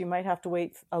request, you might have to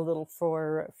wait a little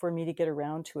for me to get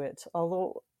around to it.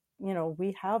 Although,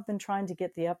 we have been trying to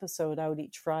get the episode out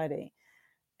each Friday,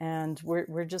 and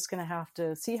we're just going to have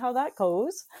to see how that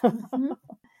goes. Mm-hmm.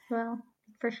 Well,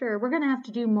 for sure. We're going to have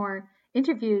to do more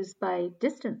interviews by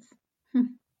distance.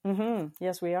 Mm-hmm.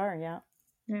 Yes, we are. Yeah.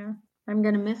 Yeah. I'm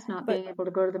going to miss not being able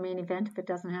to go to the main event if it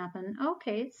doesn't happen.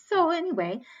 Okay. So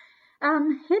anyway,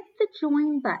 hit the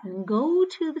join button. Go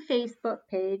to the Facebook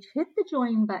page, hit the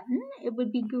join button. It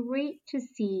would be great to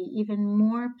see even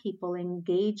more people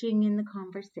engaging in the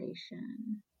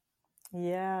conversation.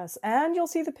 Yes. And you'll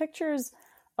see the pictures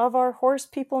of our horse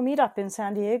people meetup in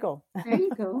San Diego. There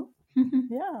you go.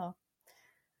 Yeah.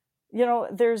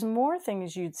 There's more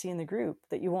things you'd see in the group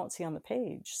that you won't see on the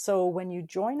page. So when you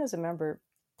join as a member,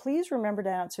 please remember to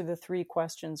answer the 3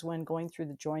 questions when going through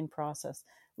the join process.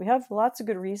 We have lots of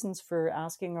good reasons for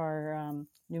asking our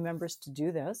new members to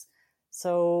do this.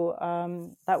 So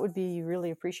that would be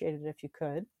really appreciated if you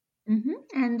could. Mm-hmm.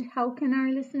 And how can our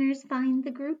listeners find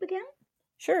the group again?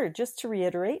 Sure. Just to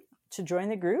reiterate, to join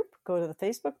the group, go to the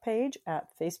Facebook page at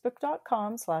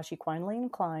facebook.com/equinely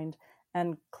inclined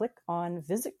and click on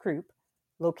Visit Group,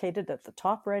 located at the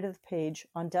top right of the page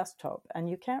on desktop. And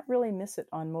you can't really miss it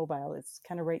on mobile. It's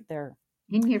kind of right there.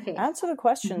 In your face. Answer the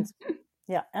questions.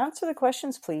 Yeah, answer the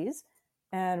questions, please,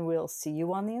 and we'll see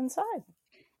you on the inside.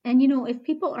 And, you know, if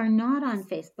people are not on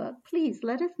Facebook, please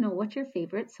let us know what your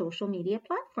favorite social media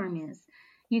platform is.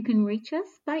 You can reach us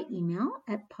by email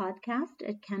at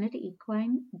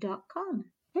podcast@canadaequine.com.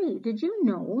 Hey, did you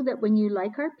know that when you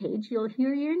like our page, you'll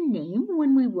hear your name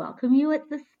when we welcome you at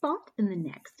the spot in the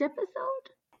next episode?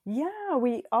 Yeah,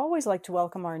 we always like to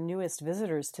welcome our newest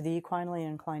visitors to the Equinely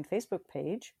Inclined Facebook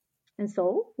page. And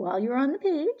so, while you're on the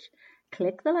page,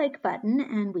 click the like button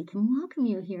and we can welcome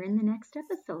you here in the next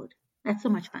episode. That's so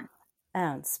much fun.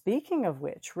 And speaking of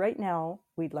which, right now,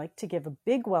 we'd like to give a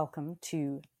big welcome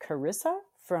to Carissa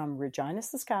from Regina,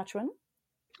 Saskatchewan.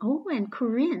 Oh, and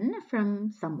Corinne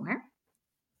from somewhere.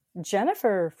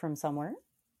 Jennifer from somewhere.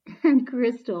 And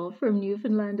Crystal from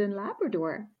Newfoundland and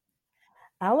Labrador.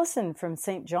 Allison from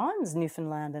St. John's,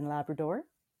 Newfoundland and Labrador.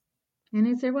 And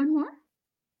is there one more?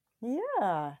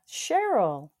 Yeah,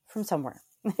 Cheryl from somewhere.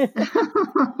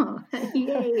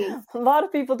 Yay. A lot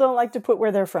of people don't like to put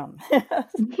where they're from.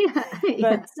 Yeah,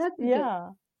 But that's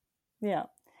yeah.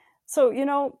 So, you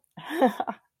know,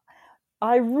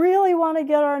 I really want to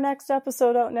get our next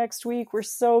episode out next week. We're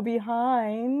so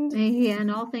behind. Yeah,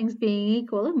 and all things being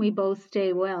equal, and we both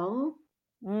stay well.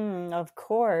 Of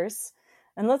course.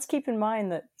 And let's keep in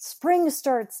mind that spring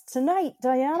starts tonight,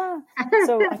 Diana.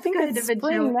 So I think kind it's of a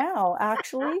spring joke. now,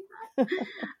 actually.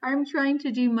 I'm trying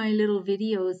to do my little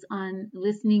videos on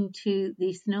listening to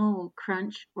the snow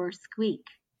crunch or squeak.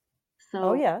 So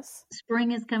Oh, yes.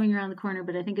 spring is coming around the corner,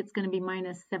 but I think it's going to be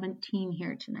minus 17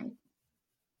 here tonight.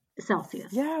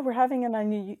 Celsius. Yeah, we're having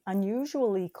an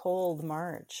unusually cold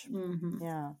March. Mm-hmm.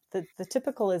 Yeah. The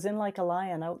typical is in like a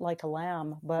lion, out like a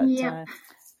lamb. But Yep.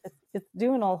 it's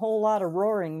doing a whole lot of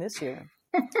roaring this year.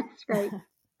 That's right.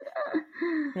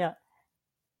 Yeah.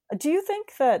 Do you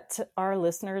think that our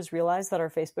listeners realize that our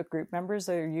Facebook group members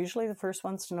are usually the first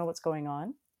ones to know what's going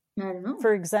on? I don't know.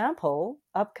 For example,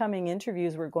 upcoming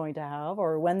interviews we're going to have,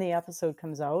 or when the episode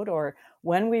comes out, or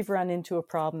when we've run into a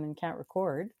problem and can't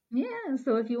record. Yeah,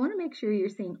 so if you want to make sure you're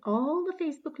seeing all the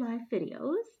Facebook Live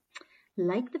videos,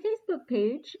 like the Facebook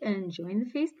page and join the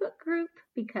Facebook group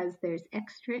because there's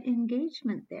extra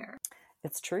engagement there.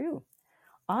 It's true.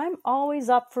 I'm always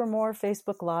up for more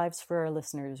Facebook Lives for our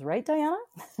listeners, right, Diana?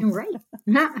 Right.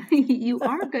 You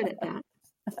are good at that.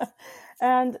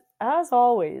 And as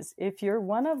always, if you're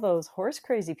one of those horse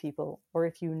crazy people, or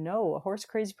if you know a horse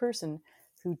crazy person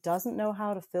who doesn't know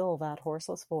how to fill that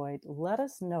horseless void, let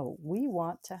us know. We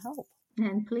want to help.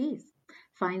 And please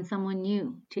find someone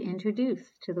new to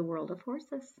introduce to the world of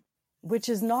horses. Which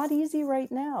is not easy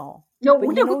right now. No, But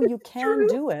you no, know, you it's can true.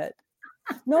 do it.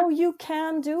 No, you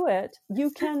can do it. You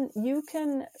can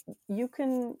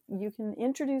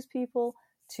introduce people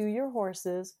to your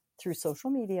horses through social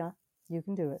media. You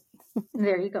can do it.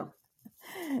 There you go.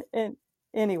 And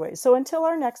anyway, so until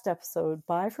our next episode,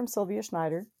 bye from Sylvia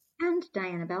Schneider. And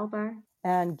Diana Belbar.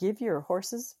 And give your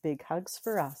horses big hugs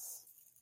for us.